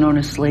while... Also known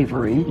as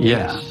slavery.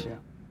 Yes.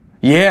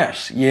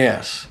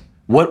 Yes.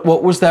 What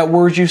was that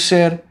word you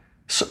said?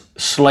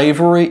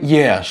 Slavery?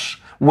 Yes.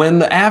 When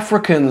the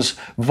Africans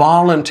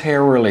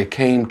voluntarily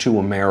came to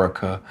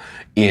America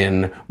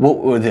in,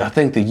 I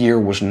think the year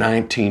was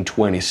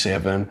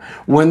 1927,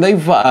 when they,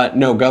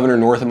 Governor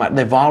Northam,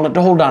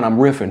 hold on, I'm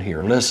riffing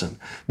here, listen.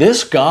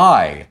 This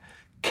guy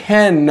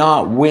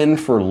cannot win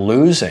for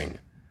losing.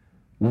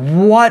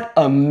 What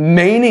a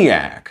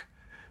maniac.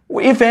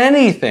 If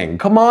anything,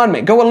 come on,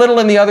 man, go a little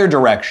in the other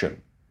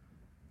direction.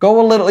 Go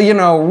a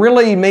little,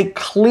 really make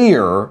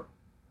clear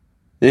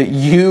that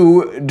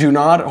you do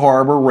not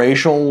harbor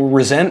racial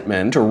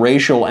resentment or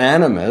racial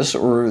animus,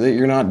 or that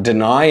you're not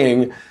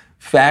denying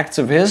facts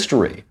of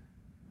history.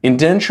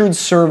 Indentured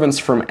servants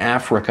from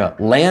Africa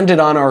landed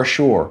on our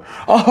shore.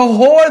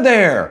 Ahoy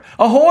there!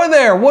 Ahoy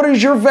there! What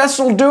is your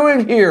vessel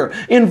doing here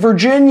in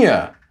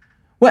Virginia?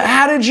 Well,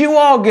 how did you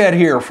all get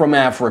here from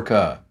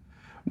Africa?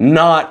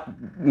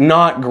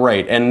 Not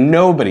great, and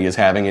nobody is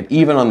having it,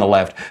 even on the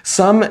left.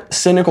 Some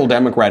cynical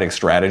Democratic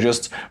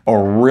strategists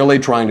are really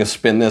trying to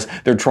spin this.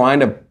 They're trying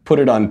to put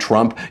it on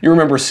Trump. You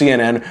remember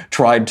CNN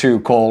tried to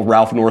call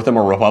Ralph Northam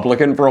a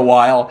Republican for a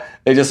while?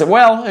 They just said,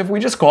 well, if we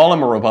just call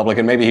him a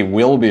Republican, maybe he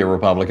will be a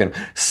Republican.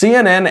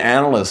 CNN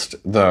analyst,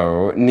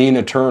 though,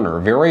 Nina Turner,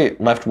 very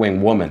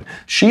left-wing woman,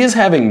 she is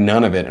having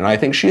none of it, and I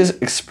think she is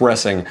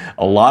expressing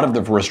a lot of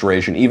the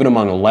frustration, even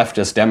among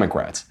leftist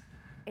Democrats.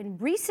 In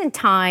recent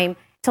time,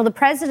 so the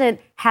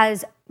president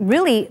has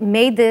really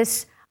made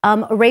this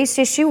a race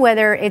issue,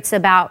 whether it's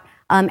about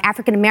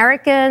African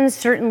Americans.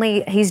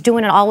 Certainly, he's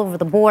doing it all over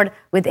the board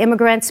with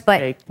immigrants,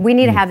 but we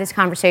need to have this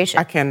conversation.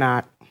 I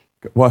cannot.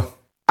 Well,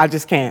 I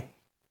just can't.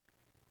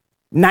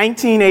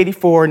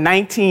 1984,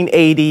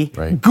 1980,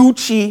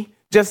 Gucci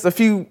just a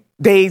few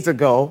days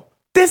ago.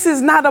 This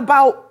is not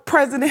about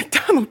President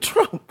Donald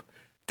Trump.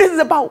 This is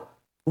about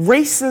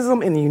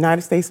racism in the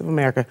United States of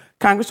America.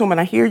 Congresswoman,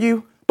 I hear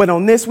you, but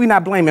on this, we're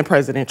not blaming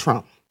President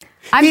Trump.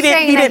 I'm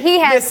saying that he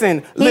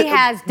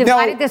has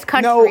divided this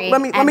country. No,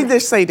 let me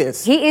just say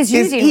this. He is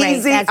using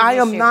race as an I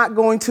am issue. not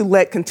going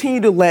to continue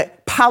to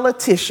let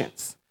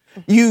politicians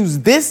use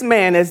this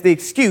man as the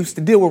excuse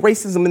to deal with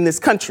racism in this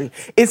country.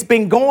 It's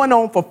been going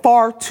on for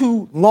far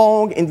too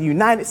long in the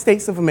United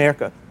States of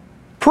America.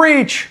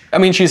 Preach! I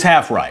mean, she's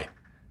half right.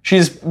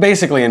 She's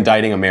basically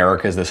indicting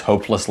America as this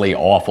hopelessly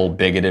awful,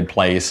 bigoted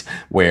place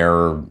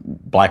where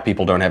black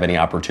people don't have any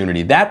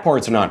opportunity. That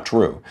part's not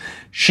true.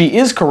 She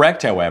is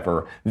correct,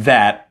 however,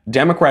 that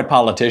Democrat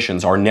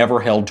politicians are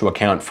never held to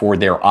account for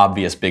their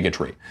obvious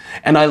bigotry.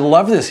 And I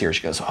love this here.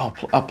 She goes, oh,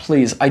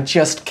 please, I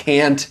just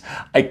can't.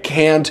 I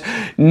can't.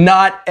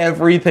 Not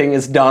everything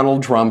is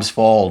Donald Trump's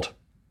fault.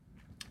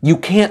 You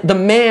can't. The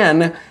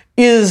man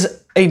is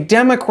a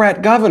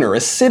Democrat governor, a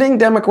sitting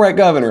Democrat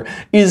governor,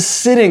 is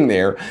sitting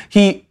there.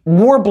 He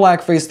wore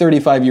blackface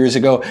 35 years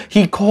ago.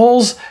 He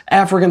calls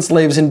African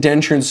slaves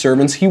indentured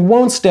servants. He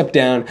won't step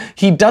down.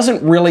 He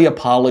doesn't really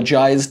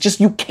apologize. Just,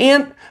 you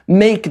can't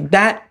make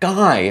that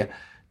guy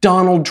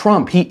Donald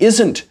Trump. He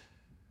isn't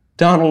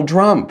Donald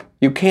Trump.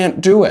 You can't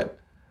do it.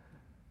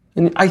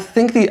 And I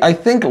think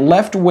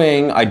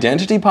left-wing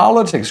identity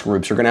politics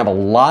groups are going to have a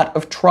lot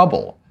of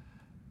trouble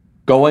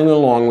going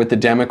along with the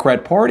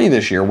Democrat Party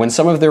this year when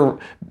some of their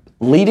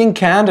leading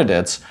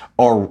candidates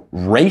are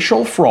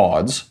racial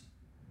frauds.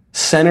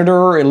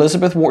 Senator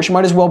Elizabeth Warren, she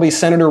might as well be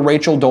Senator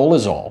Rachel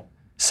Dolezal.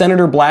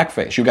 Senator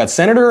Blackface. You've got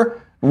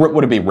Senator,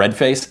 would it be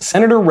Redface?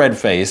 Senator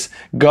Redface,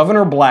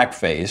 Governor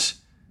Blackface,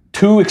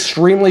 two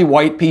extremely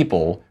white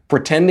people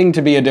pretending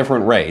to be a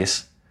different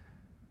race.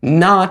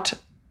 Not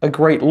a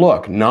great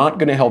look, not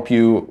going to help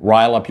you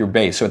rile up your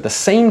base. So at the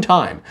same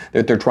time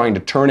that they're trying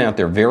to turn out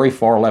their very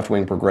far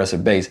left-wing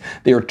progressive base,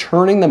 they are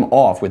turning them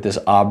off with this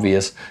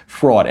obvious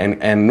fraud.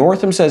 And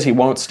Northam says he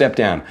won't step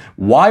down.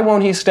 Why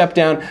won't he step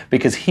down?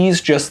 Because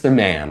he's just the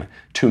man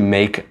to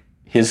make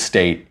his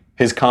state,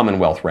 his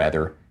Commonwealth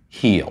rather,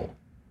 heal.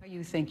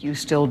 You think you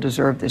still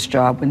deserve this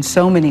job when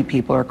so many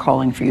people are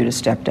calling for you to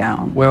step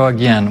down? Well,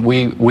 again,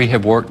 we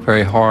have worked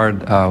very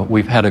hard.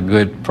 We've had a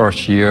good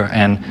first year,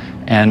 and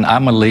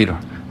I'm a leader.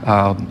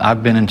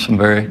 I've been in some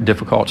very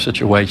difficult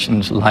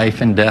situations,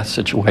 life and death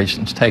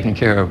situations, taking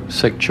care of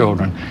sick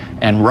children.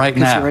 And right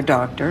now, you're a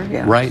doctor,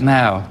 yes. Right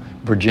now,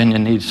 Virginia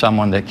needs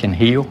someone that can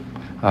heal.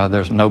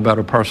 There's no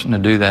better person to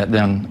do that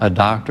than a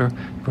doctor.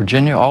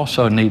 Virginia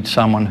also needs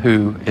someone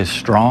who is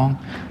strong,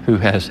 who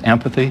has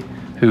empathy,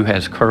 who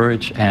has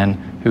courage, and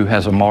who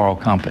has a moral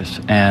compass.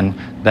 And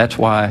that's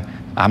why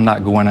I'm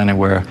not going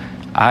anywhere.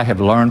 I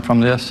have learned from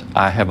this.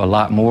 I have a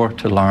lot more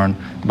to learn,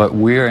 but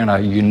we're in a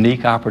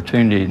unique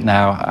opportunity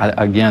now.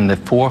 Again, the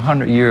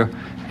 400-year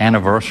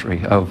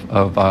anniversary of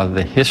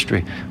the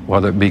history,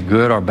 whether it be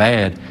good or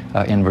bad,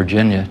 in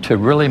Virginia, to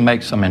really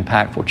make some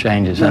impactful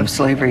changes. Of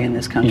slavery in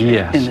this country,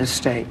 yes. In this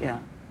state, yeah.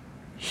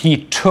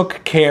 He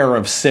took care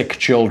of sick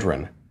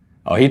children.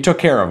 Oh, he took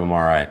care of them,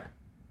 all right.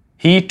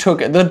 He took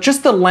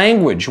just the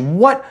language.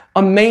 What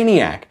a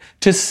maniac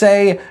to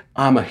say,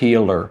 I'm a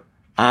healer,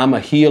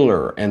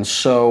 and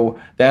so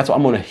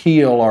I'm going to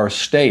heal our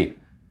state.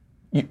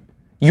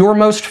 Your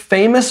most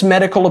famous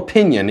medical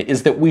opinion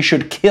is that we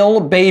should kill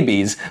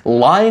babies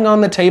lying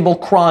on the table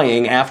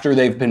crying after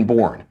they've been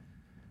born.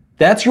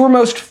 That's your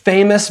most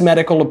famous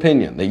medical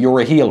opinion, that you're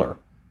a healer.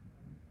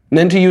 And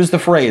then to use the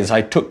phrase,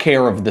 I took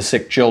care of the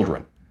sick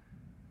children.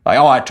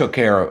 Like,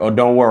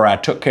 don't worry, I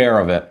took care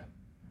of it.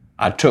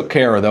 I took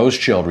care of those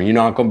children. You're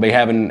not going to be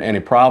having any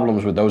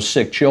problems with those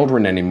sick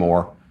children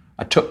anymore.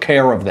 I took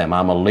care of them.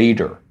 I'm a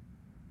leader.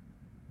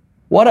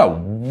 What a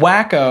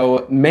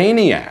wacko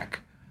maniac.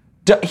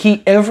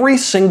 Every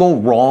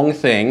single wrong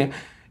thing,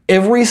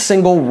 every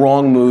single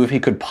wrong move he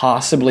could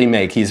possibly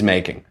make, he's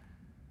making.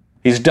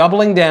 He's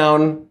doubling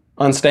down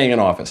on staying in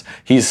office.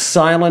 He's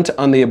silent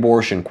on the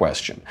abortion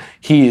question.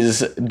 He's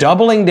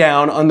doubling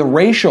down on the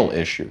racial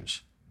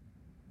issues.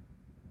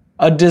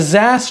 A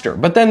disaster.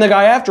 But then the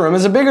guy after him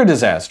is a bigger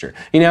disaster.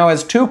 He now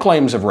has 2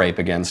 claims of rape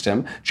against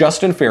him.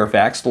 Justin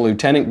Fairfax, the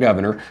lieutenant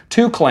governor,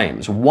 2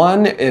 claims.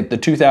 One at the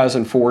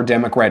 2004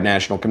 Democrat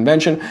National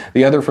Convention,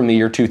 the other from the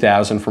year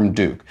 2000 from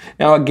Duke.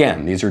 Now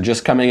again, these are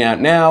just coming out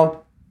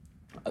now.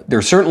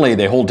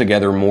 They hold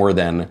together more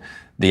than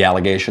the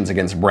allegations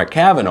against Brett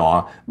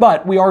Kavanaugh,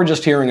 but we are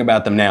just hearing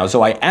about them now.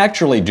 So I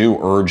actually do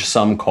urge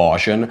some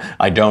caution.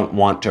 I don't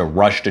want to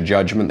rush to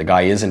judgment. The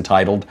guy is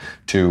entitled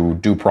to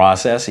due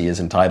process. He is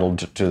entitled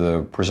to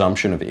the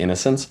presumption of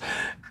innocence.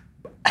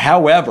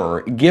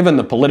 However, given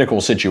the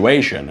political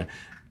situation,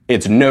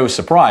 it's no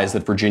surprise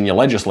that Virginia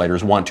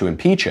legislators want to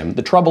impeach him.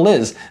 The trouble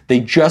is, they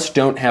just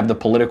don't have the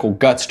political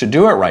guts to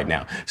do it right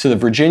now. So the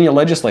Virginia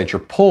legislature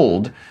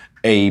pulled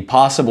a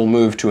possible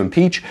move to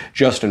impeach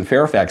Justin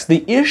Fairfax.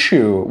 The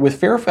issue with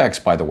Fairfax,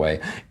 by the way,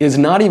 is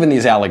not even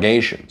these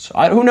allegations.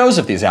 Who knows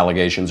if these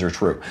allegations are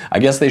true? I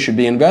guess they should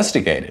be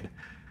investigated.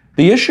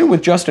 The issue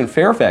with Justin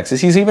Fairfax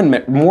is he's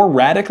even more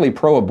radically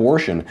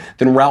pro-abortion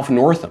than Ralph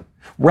Northam.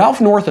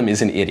 Ralph Northam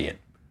is an idiot.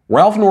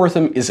 Ralph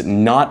Northam is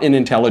not an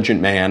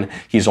intelligent man.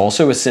 He's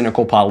also a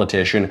cynical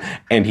politician,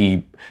 and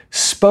he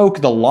spoke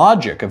the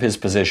logic of his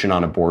position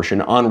on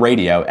abortion on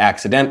radio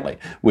accidentally,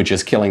 which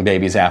is killing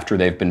babies after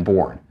they've been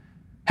born.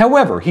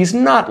 However, he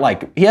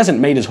hasn't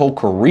made his whole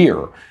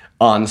career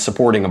on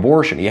supporting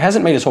abortion. He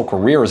hasn't made his whole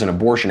career as an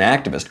abortion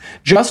activist.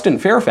 Justin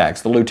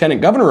Fairfax, the lieutenant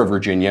governor of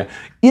Virginia,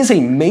 is a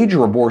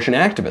major abortion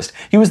activist.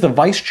 He was the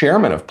vice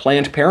chairman of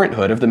Planned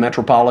Parenthood of the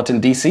metropolitan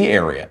D.C.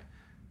 area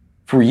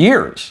for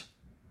years.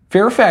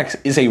 Fairfax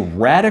is a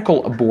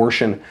radical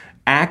abortion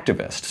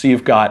activist. So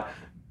you've got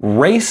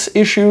race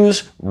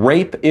issues,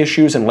 rape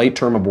issues, and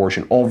late-term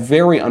abortion, all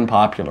very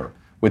unpopular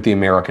with the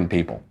American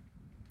people.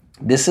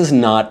 This is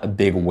not a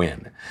big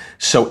win.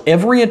 So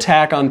every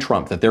attack on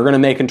Trump that they're going to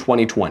make in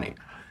 2020,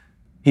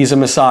 he's a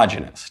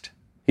misogynist,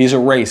 he's a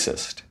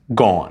racist,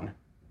 gone.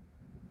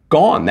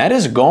 Gone. That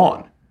is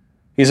gone.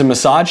 He's a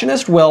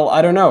misogynist? Well,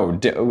 I don't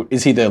know.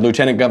 Is he the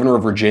lieutenant governor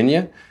of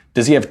Virginia?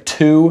 Does he have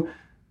two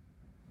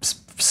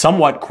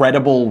somewhat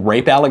credible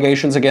rape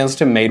allegations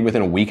against him made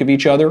within a week of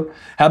each other?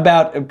 How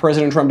about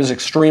President Trump is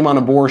extreme on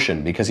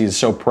abortion because he's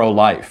so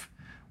pro-life?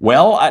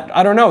 Well,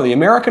 I don't know. The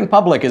American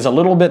public is a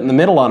little bit in the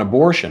middle on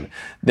abortion.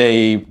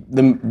 The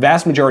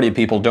vast majority of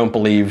people don't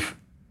believe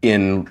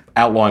in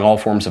outlawing all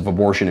forms of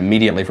abortion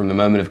immediately from the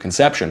moment of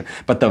conception.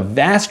 But the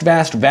vast,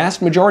 vast,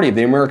 vast majority of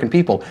the American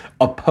people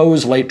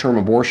oppose late-term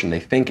abortion. They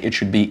think it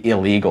should be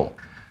illegal.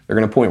 They're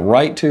going to point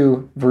right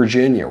to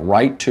Virginia,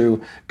 right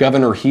to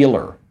Governor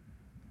Healer,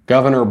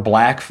 Governor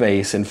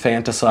Blackface,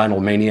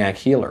 infanticidal maniac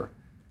Healer.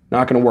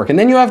 Not going to work. And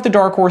then you have the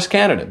dark horse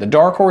candidate, the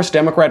dark horse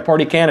Democrat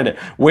Party candidate.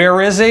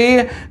 Where is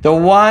he? The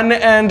one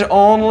and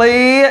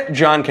only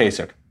John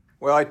Kasich.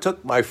 Well, I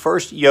took my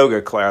first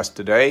yoga class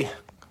today,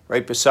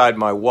 right beside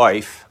my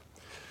wife.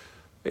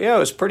 Yeah, it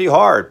was pretty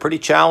hard, pretty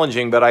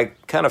challenging, but I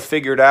kind of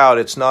figured out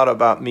it's not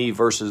about me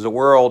versus the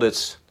world.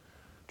 It's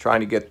trying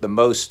to get the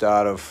most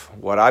out of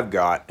what I've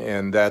got.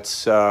 And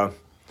that's to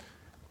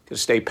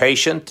stay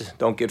patient,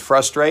 don't get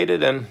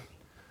frustrated, and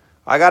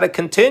I got to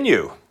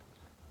continue.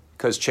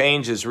 Because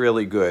change is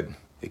really good.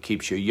 It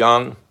keeps you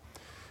young.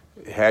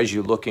 It has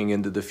you looking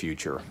into the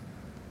future.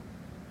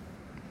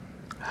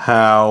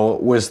 How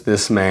was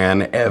this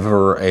man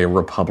ever a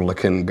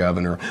Republican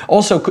governor?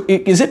 Also,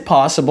 is it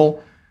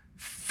possible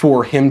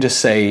for him to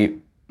say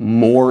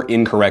more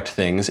incorrect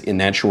things in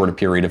that short a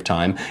period of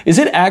time? Is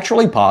it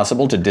actually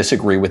possible to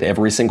disagree with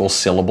every single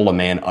syllable a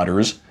man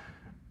utters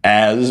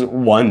as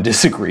one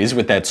disagrees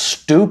with that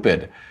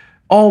stupid,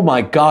 oh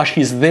my gosh,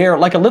 he's there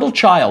like a little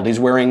child. He's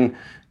wearing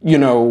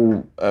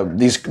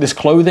this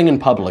clothing in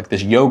public,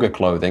 this yoga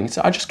clothing. So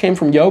I just came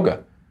from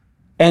yoga.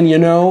 And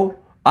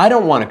I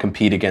don't want to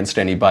compete against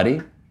anybody.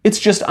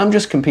 I'm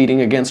just competing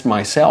against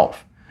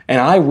myself.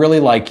 And I really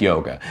like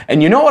yoga.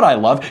 And you know what I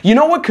love? You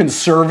know what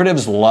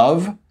conservatives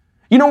love?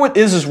 You know what,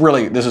 this is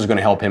going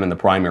to help him in the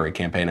primary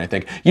campaign, I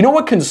think. You know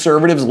what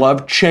conservatives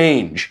love?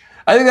 Change.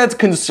 I think that's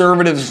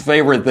conservatives'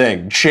 favorite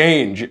thing.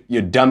 Change,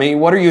 you dummy.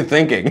 What are you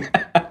thinking?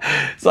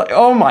 It's like,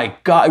 oh my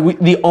God.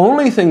 The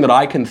only thing that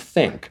I can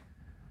think,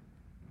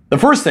 the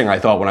first thing I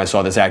thought when I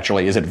saw this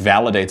actually is it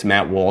validates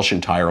Matt Walsh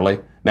entirely.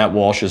 Matt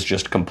Walsh is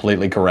just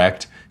completely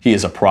correct. He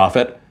is a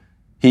prophet.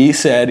 He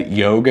said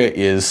yoga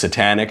is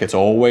satanic. It's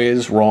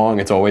always wrong.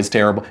 It's always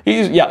terrible.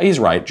 He's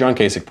right. John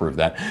Kasich proved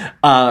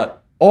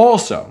that.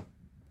 Also,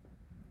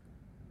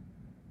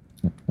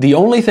 the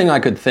only thing I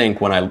could think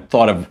when I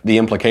thought of the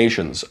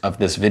implications of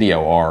this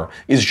video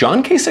is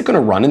John Kasich going to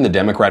run in the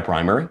Democrat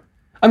primary?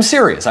 I'm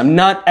serious. I'm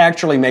not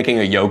actually making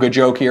a yoga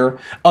joke here,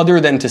 other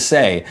than to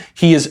say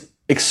he is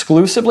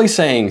exclusively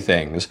saying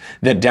things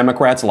that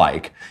Democrats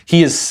like.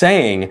 He is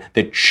saying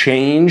that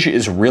change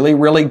is really,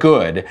 really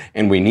good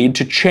and we need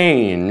to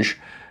change,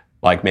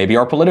 like maybe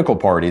our political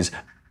parties.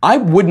 I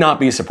would not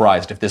be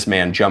surprised if this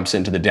man jumps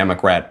into the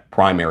Democrat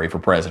primary for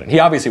president. He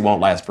obviously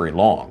won't last very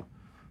long,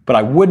 but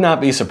I would not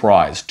be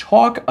surprised.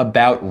 Talk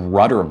about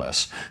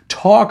rudderless.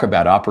 Talk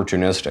about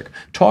opportunistic.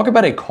 Talk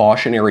about a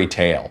cautionary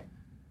tale.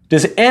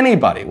 Does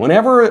anybody,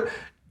 whenever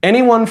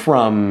anyone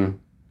from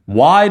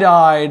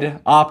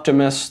wide-eyed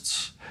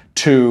optimists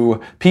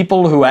to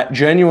people who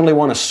genuinely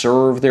want to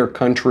serve their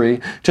country,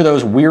 to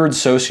those weird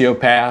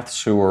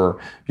sociopaths who are,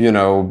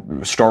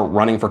 start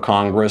running for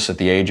Congress at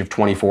the age of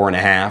 24 and a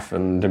half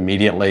and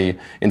immediately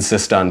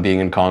insist on being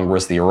in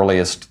Congress the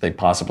earliest they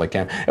possibly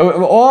can.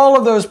 All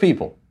of those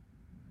people.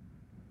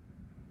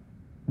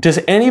 Does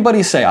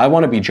anybody say, I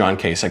want to be John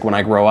Kasich when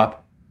I grow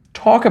up?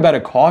 Talk about a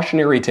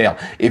cautionary tale.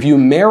 If you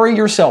marry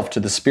yourself to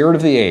the spirit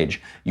of the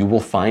age, you will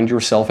find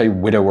yourself a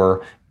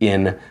widower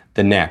in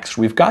the next.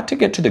 We've got to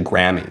get to the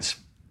Grammys.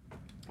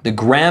 The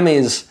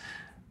Grammys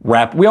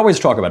we always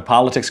talk about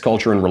politics,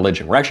 culture, and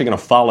religion. We're actually going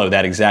to follow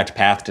that exact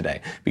path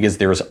today because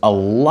there's a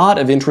lot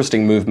of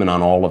interesting movement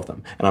on all of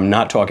them. And I'm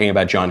not talking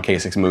about John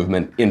Kasich's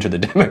movement into the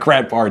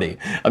Democrat Party.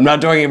 I'm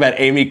not talking about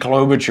Amy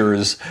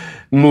Klobuchar's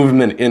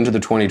movement into the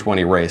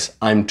 2020 race.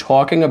 I'm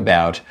talking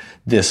about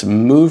this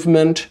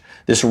movement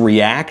this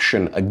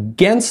reaction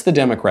against the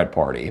Democrat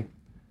Party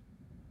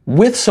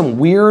with some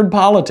weird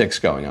politics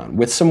going on,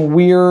 with some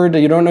weird,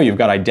 you don't know, you've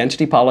got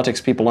identity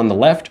politics people on the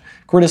left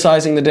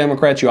criticizing the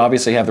Democrats, you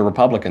obviously have the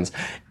Republicans.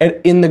 And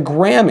in the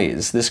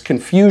Grammys, this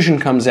confusion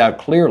comes out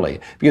clearly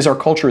because our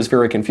culture is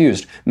very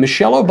confused.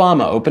 Michelle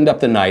Obama opened up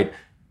the night,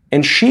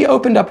 and she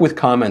opened up with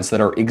comments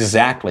that are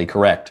exactly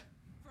correct.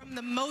 From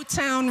the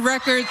Motown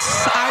records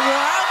I wore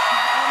out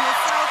on the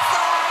South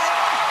Side.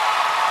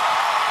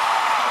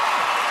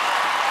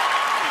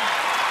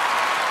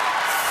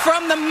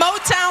 From the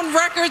Motown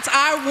records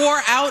I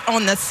wore out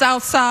on the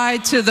South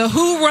Side to the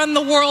Who Run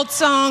the World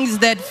songs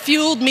that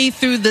fueled me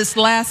through this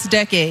last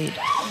decade.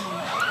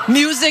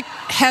 Music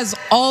has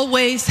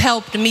always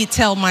helped me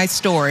tell my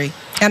story,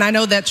 and I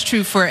know that's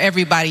true for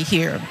everybody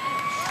here.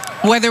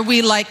 Whether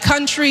we like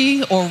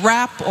country or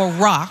rap or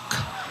rock,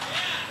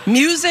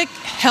 music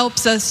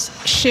helps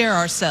us share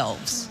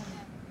ourselves.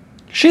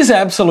 She's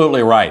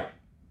absolutely right.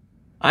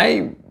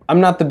 I'm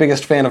not the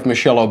biggest fan of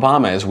Michelle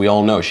Obama, as we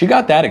all know. She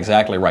got that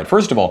exactly right.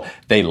 First of all,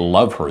 they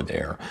love her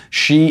there.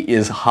 She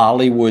is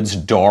Hollywood's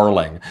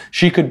darling.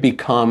 She could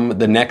become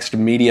the next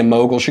media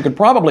mogul. She could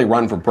probably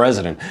run for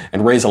president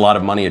and raise a lot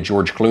of money at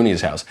George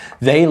Clooney's house.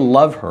 They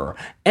love her.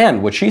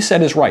 And what she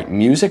said is right.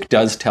 Music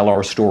does tell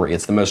our story.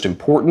 It's the most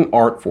important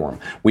art form.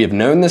 We have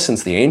known this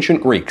since the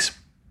ancient Greeks.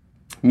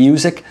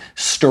 Music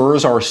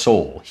stirs our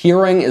soul.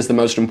 Hearing is the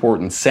most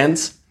important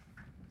sense.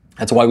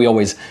 That's why we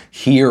always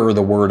hear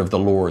the word of the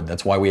Lord.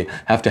 That's why we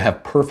have to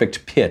have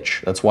perfect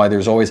pitch. That's why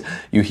there's always,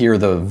 you hear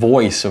the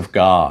voice of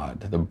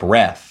God, the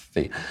breath.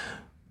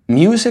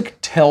 Music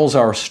tells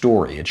our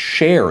story. It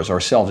shares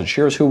ourselves. It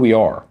shares who we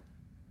are.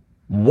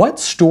 What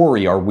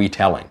story are we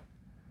telling?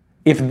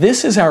 If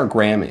this is our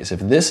Grammys, if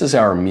this is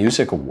our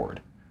music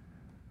award,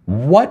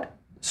 what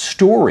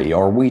story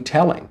are we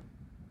telling?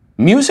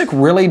 Music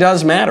really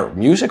does matter.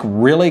 Music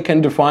really can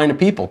define a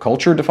people.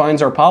 Culture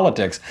defines our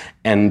politics,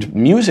 and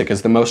music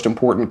is the most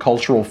important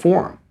cultural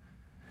form.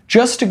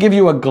 Just to give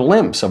you a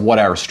glimpse of what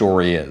our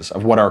story is,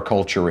 of what our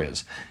culture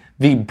is,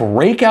 the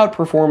breakout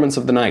performance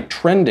of the night,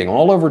 trending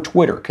all over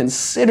Twitter,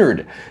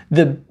 considered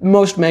the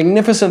most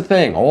magnificent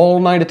thing all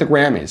night at the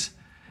Grammys.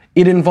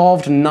 It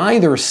involved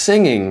neither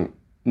singing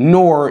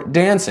nor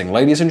dancing.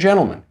 Ladies and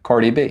gentlemen,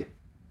 Cardi B.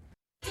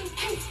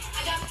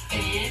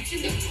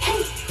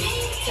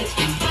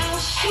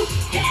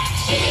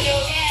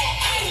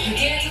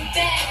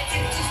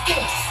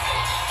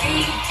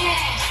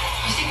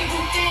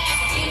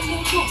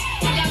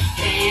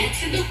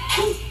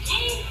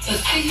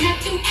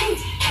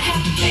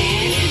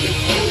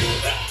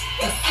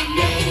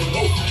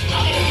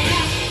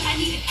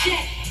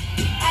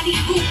 I need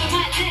food for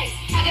my legs.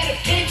 I got a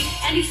baby.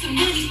 I need some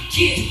money.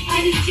 Yeah, I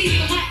need teeth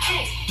for my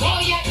ex.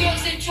 All y'all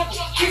girls in trouble.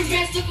 Bring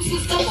brass knuckles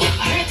with stubble.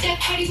 I heard that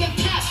party went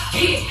pop.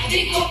 Yeah,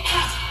 they go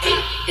pop.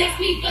 That's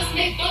me, bust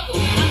they bubble.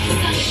 I'm the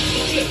son of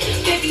the drip.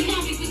 Baby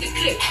mommy with the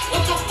clip.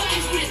 Walk off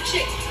bodies with a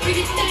chick. Bring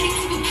a daddy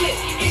to the whip.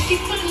 And she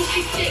funny,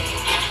 she sick.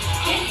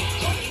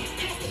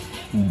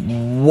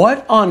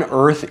 What on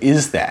earth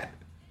is that?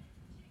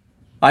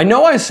 I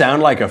know I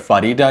sound like a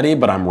fuddy-duddy,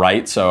 but I'm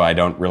right, so I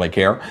don't really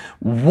care.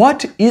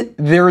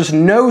 There's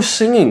no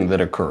singing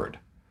that occurred.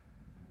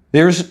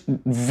 There's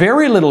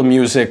very little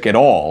music at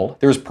all.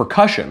 There's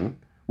percussion,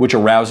 which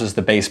arouses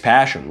the base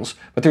passions,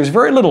 but there's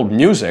very little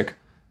music,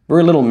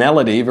 very little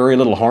melody, very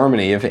little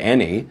harmony, if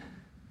any.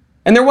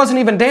 And there wasn't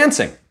even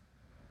dancing.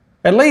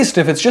 At least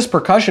if it's just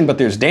percussion, but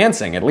there's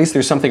dancing, at least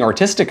there's something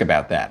artistic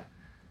about that.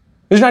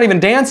 There's not even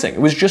dancing.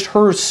 It was just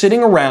her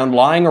sitting around,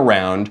 lying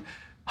around,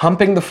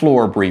 humping the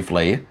floor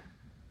briefly.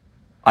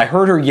 I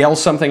heard her yell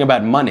something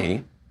about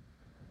money.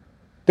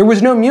 There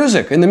was no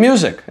music in the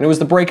music, and it was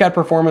the breakout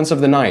performance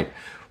of the night.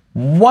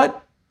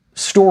 What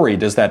story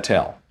does that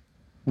tell?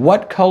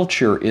 What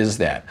culture is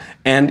that?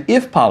 And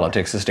if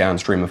politics is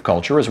downstream of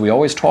culture, as we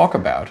always talk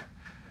about,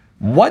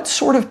 what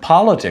sort of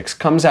politics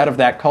comes out of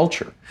that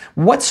culture?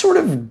 What sort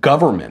of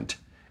government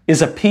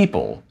is a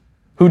people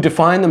who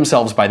define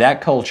themselves by that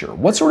culture?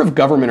 What sort of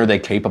government are they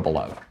capable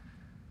of?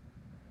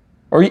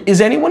 Or is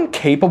anyone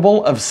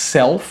capable of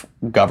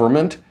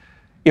self-government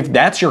if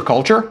that's your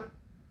culture?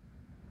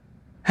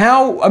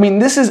 How? I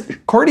mean,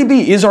 Cardi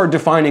B is our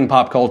defining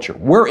pop culture.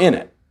 We're in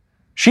it.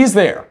 She's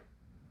there.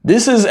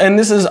 This is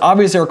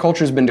obviously our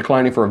culture has been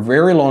declining for a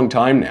very long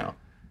time now.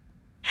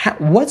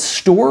 What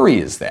story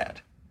is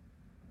that?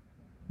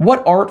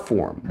 What art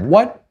form?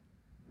 What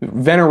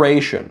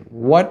veneration?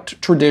 What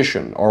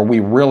tradition are we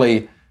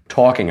really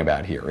talking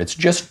about here? It's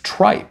just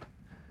tripe.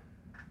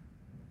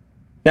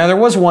 Now, there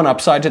was one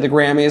upside to the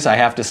Grammys. I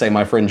have to say,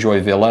 my friend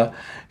Joy Villa,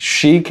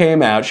 she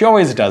came out. She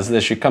always does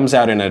this. She comes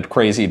out in a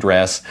crazy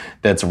dress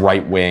that's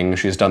right-wing.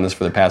 She's done this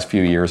for the past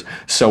few years.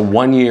 So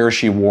one year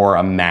she wore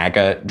a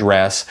MAGA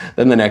dress.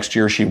 Then the next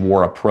year she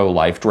wore a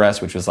pro-life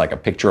dress, which was like a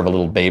picture of a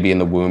little baby in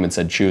the womb and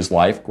said, "Choose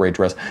life." Great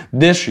dress.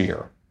 This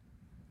year,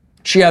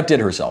 she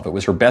outdid herself. It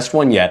was her best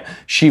one yet.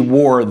 She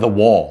wore the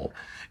wall.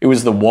 It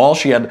was the wall.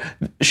 She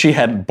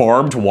had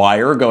barbed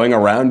wire going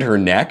around her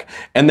neck.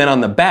 And then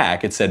on the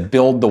back, it said,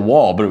 "Build the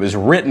wall." But it was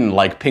written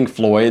like Pink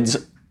Floyd's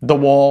the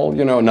wall,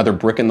 you know, another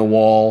brick in the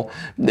wall.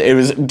 It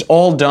was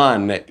all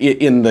done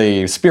in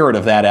the spirit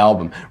of that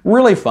album.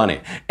 Really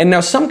funny. And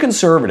now some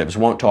conservatives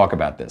won't talk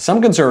about this.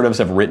 Some conservatives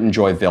have written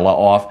Joy Villa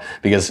off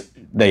because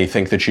they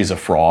think that she's a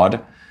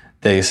fraud.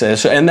 They say,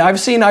 and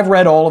I've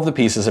read all of the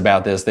pieces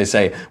about this. They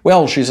say,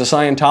 well, she's a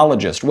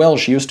Scientologist. Well,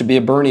 she used to be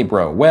a Bernie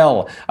bro.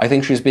 Well, I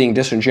think she's being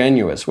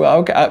disingenuous. Well,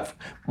 okay.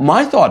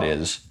 My thought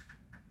is,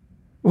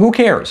 who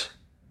cares?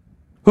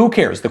 Who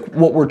cares?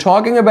 What we're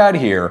talking about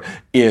here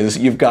is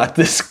you've got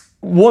this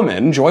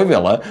woman, Joy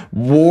Villa,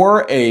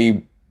 wore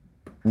a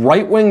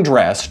right-wing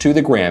dress to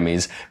the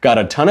Grammys, got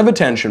a ton of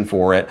attention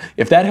for it.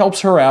 If that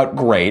helps her out,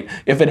 great.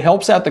 If it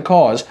helps out the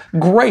cause,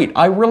 great.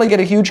 I really get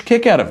a huge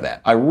kick out of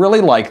that. I really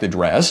like the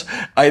dress.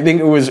 I think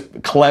it was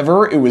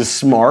clever. It was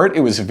smart.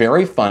 It was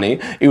very funny.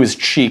 It was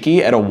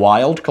cheeky at a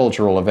wild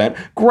cultural event.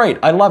 Great.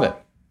 I love it.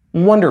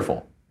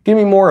 Wonderful. Give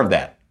me more of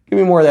that. Give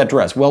me more of that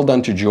dress. Well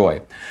done to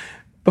Joy.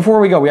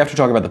 Before we go, we have to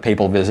talk about the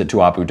papal visit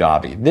to Abu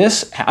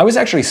Dhabi. I was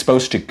actually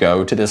supposed to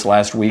go to this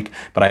last week,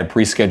 but I had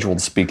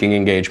pre-scheduled speaking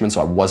engagements,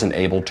 so I wasn't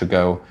able to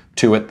go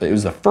to it. It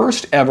was the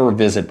first ever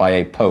visit by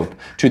a pope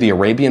to the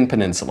Arabian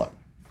Peninsula.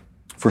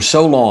 For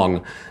so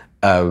long,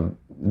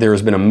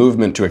 there's been a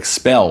movement to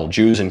expel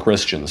Jews and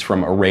Christians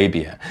from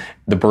Arabia,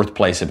 the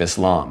birthplace of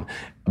Islam.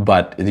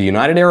 But the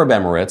United Arab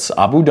Emirates,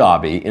 Abu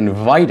Dhabi,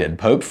 invited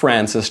Pope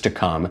Francis to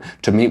come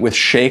to meet with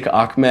Sheikh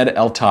Ahmed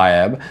El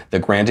Tayeb, the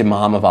Grand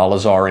Imam of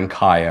Al-Azhar in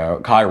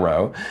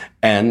Cairo,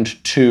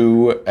 and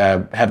to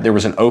there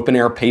was an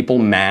open-air papal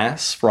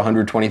mass for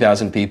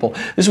 120,000 people.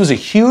 This was a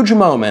huge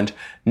moment.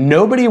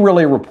 Nobody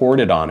really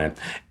reported on it.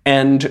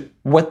 And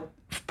what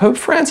Pope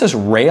Francis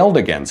railed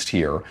against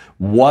here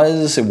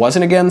it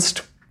wasn't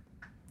against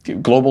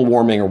global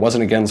warming or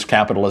wasn't against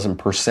capitalism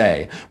per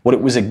se. What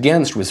it was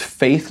against was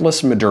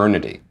faithless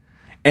modernity.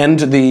 And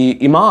the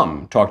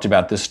Imam talked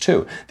about this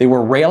too. They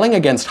were railing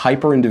against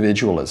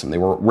hyper-individualism. They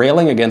were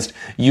railing against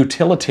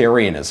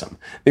utilitarianism.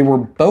 They were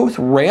both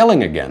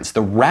railing against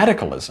the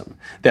radicalism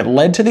that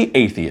led to the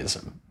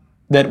atheism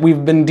that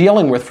we've been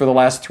dealing with for the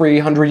last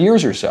 300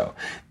 years or so.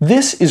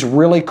 This is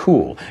really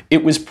cool.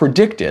 It was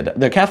predicted,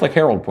 the Catholic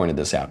Herald pointed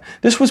this out,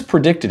 this was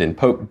predicted in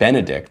Pope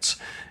Benedict's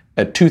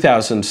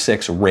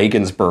 2006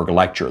 Regensburg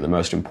lecture, the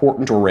most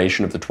important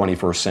oration of the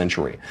 21st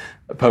century.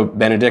 Pope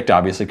Benedict,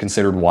 obviously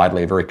considered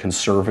widely a very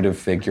conservative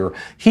figure,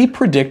 he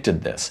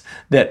predicted this,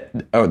 that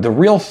the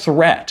real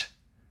threat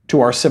to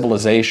our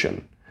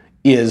civilization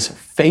is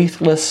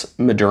faithless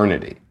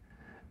modernity,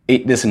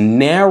 this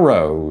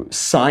narrow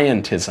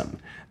scientism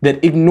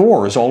that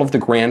ignores all of the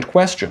grand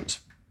questions.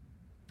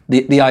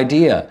 The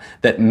idea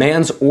that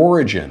man's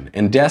origin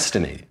and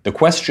destiny, the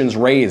questions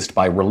raised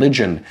by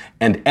religion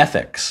and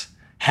ethics,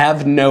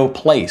 have no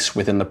place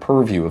within the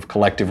purview of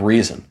collective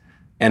reason,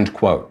 end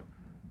quote.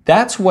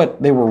 That's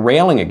what they were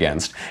railing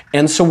against.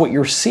 And so what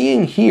you're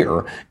seeing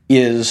here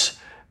is,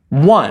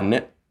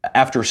 one,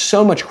 after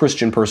so much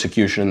Christian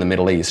persecution in the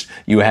Middle East,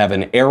 you have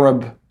an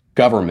Arab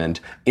government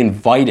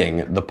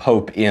inviting the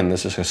Pope in.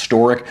 This is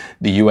historic.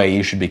 The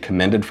UAE should be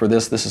commended for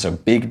this. This is a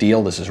big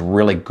deal. This is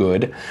really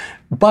good.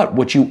 But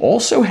what you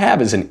also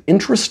have is an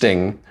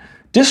interesting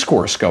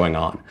discourse going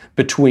on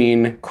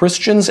between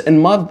Christians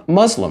and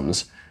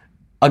Muslims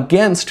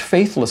against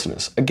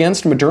faithlessness,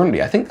 against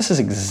modernity. I think this is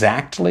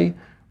exactly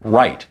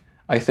right.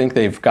 I think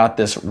they've got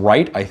this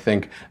right. I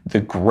think the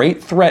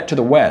great threat to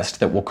the West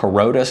that will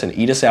corrode us and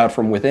eat us out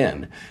from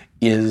within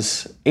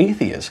is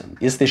atheism,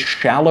 is this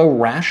shallow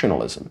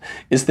rationalism,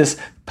 is this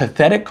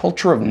pathetic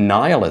culture of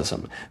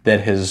nihilism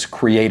that has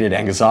created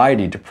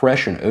anxiety,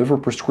 depression,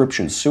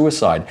 overprescription,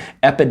 suicide,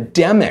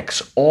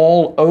 epidemics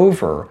all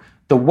over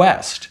the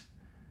West.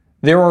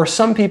 There are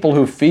some people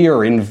who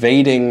fear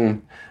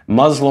invading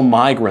Muslim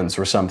migrants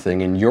or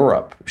something in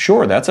Europe.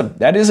 Sure,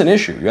 that is an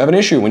issue. You have an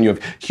issue when you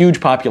have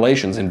huge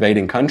populations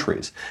invading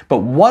countries. But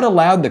what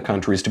allowed the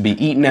countries to be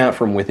eaten out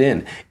from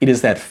within? It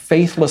is that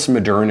faithless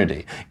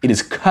modernity. It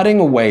is cutting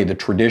away the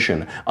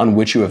tradition on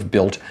which you have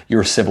built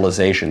your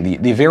civilization,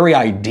 the very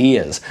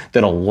ideas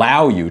that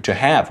allow you to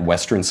have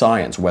Western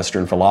science,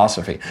 Western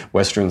philosophy,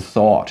 Western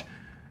thought.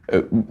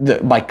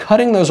 By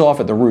cutting those off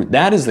at the root,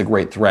 that is the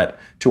great threat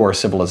to our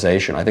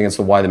civilization. I think it's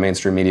why the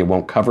mainstream media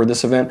won't cover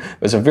this event. It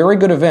was a very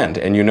good event,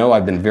 and you know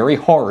I've been very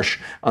harsh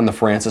on the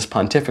Francis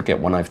pontificate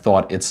when I've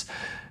thought it's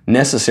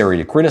necessary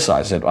to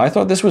criticize it. I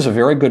thought this was a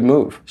very good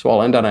move, so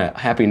I'll end on a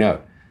happy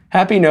note.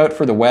 Happy note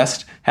for the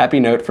West, happy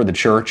note for the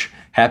church,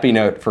 happy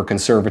note for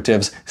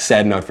conservatives,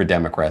 sad note for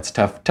Democrats.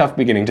 Tough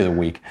beginning to the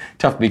week,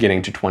 tough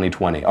beginning to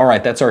 2020. All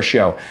right, that's our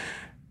show.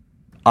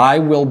 I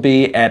will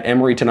be at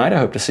Emory tonight. I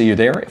hope to see you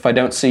there. If I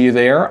don't see you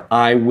there,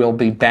 I will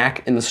be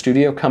back in the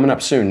studio coming up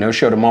soon. No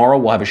show tomorrow.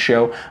 We'll have a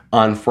show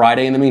on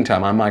Friday. In the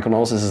meantime, I'm Michael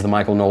Knowles. This is The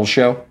Michael Knowles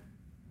Show.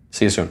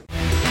 See you soon.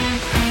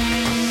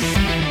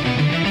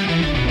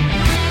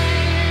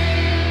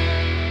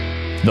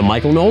 The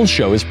Michael Knowles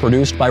Show is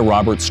produced by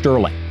Robert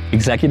Sterling.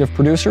 Executive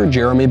producer,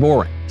 Jeremy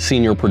Boring.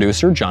 Senior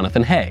producer,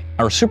 Jonathan Hay.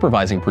 Our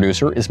supervising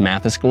producer is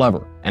Mathis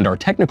Glover. And our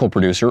technical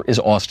producer is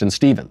Austin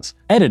Stevens.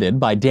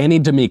 Edited by Danny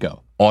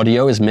D'Amico.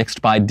 Audio is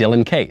mixed by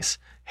Dylan Case.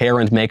 Hair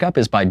and makeup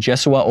is by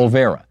Jesua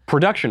Olvera.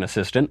 Production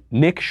assistant,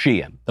 Nick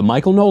Sheehan. The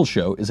Michael Knowles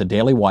Show is a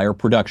Daily Wire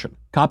production.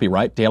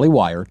 Copyright Daily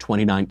Wire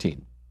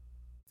 2019.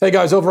 Hey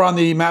guys, over on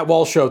the Matt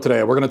Walsh Show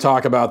today, we're going to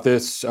talk about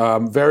this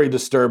very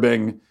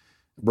disturbing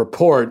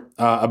report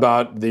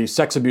about the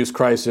sex abuse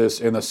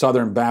crisis in the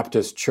Southern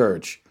Baptist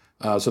Church.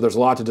 So there's a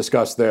lot to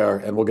discuss there,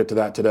 and we'll get to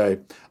that today.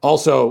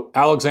 Also,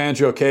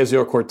 Alexandria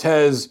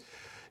Ocasio-Cortez,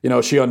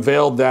 she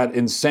unveiled that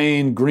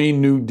insane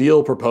Green New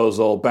Deal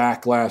proposal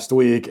back last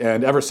week,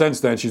 and ever since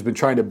then, she's been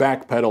trying to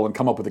backpedal and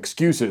come up with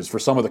excuses for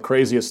some of the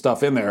craziest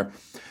stuff in there.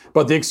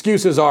 But the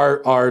excuses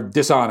are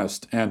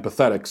dishonest and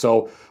pathetic,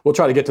 so we'll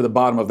try to get to the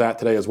bottom of that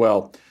today as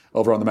well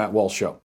over on the Matt Walsh Show.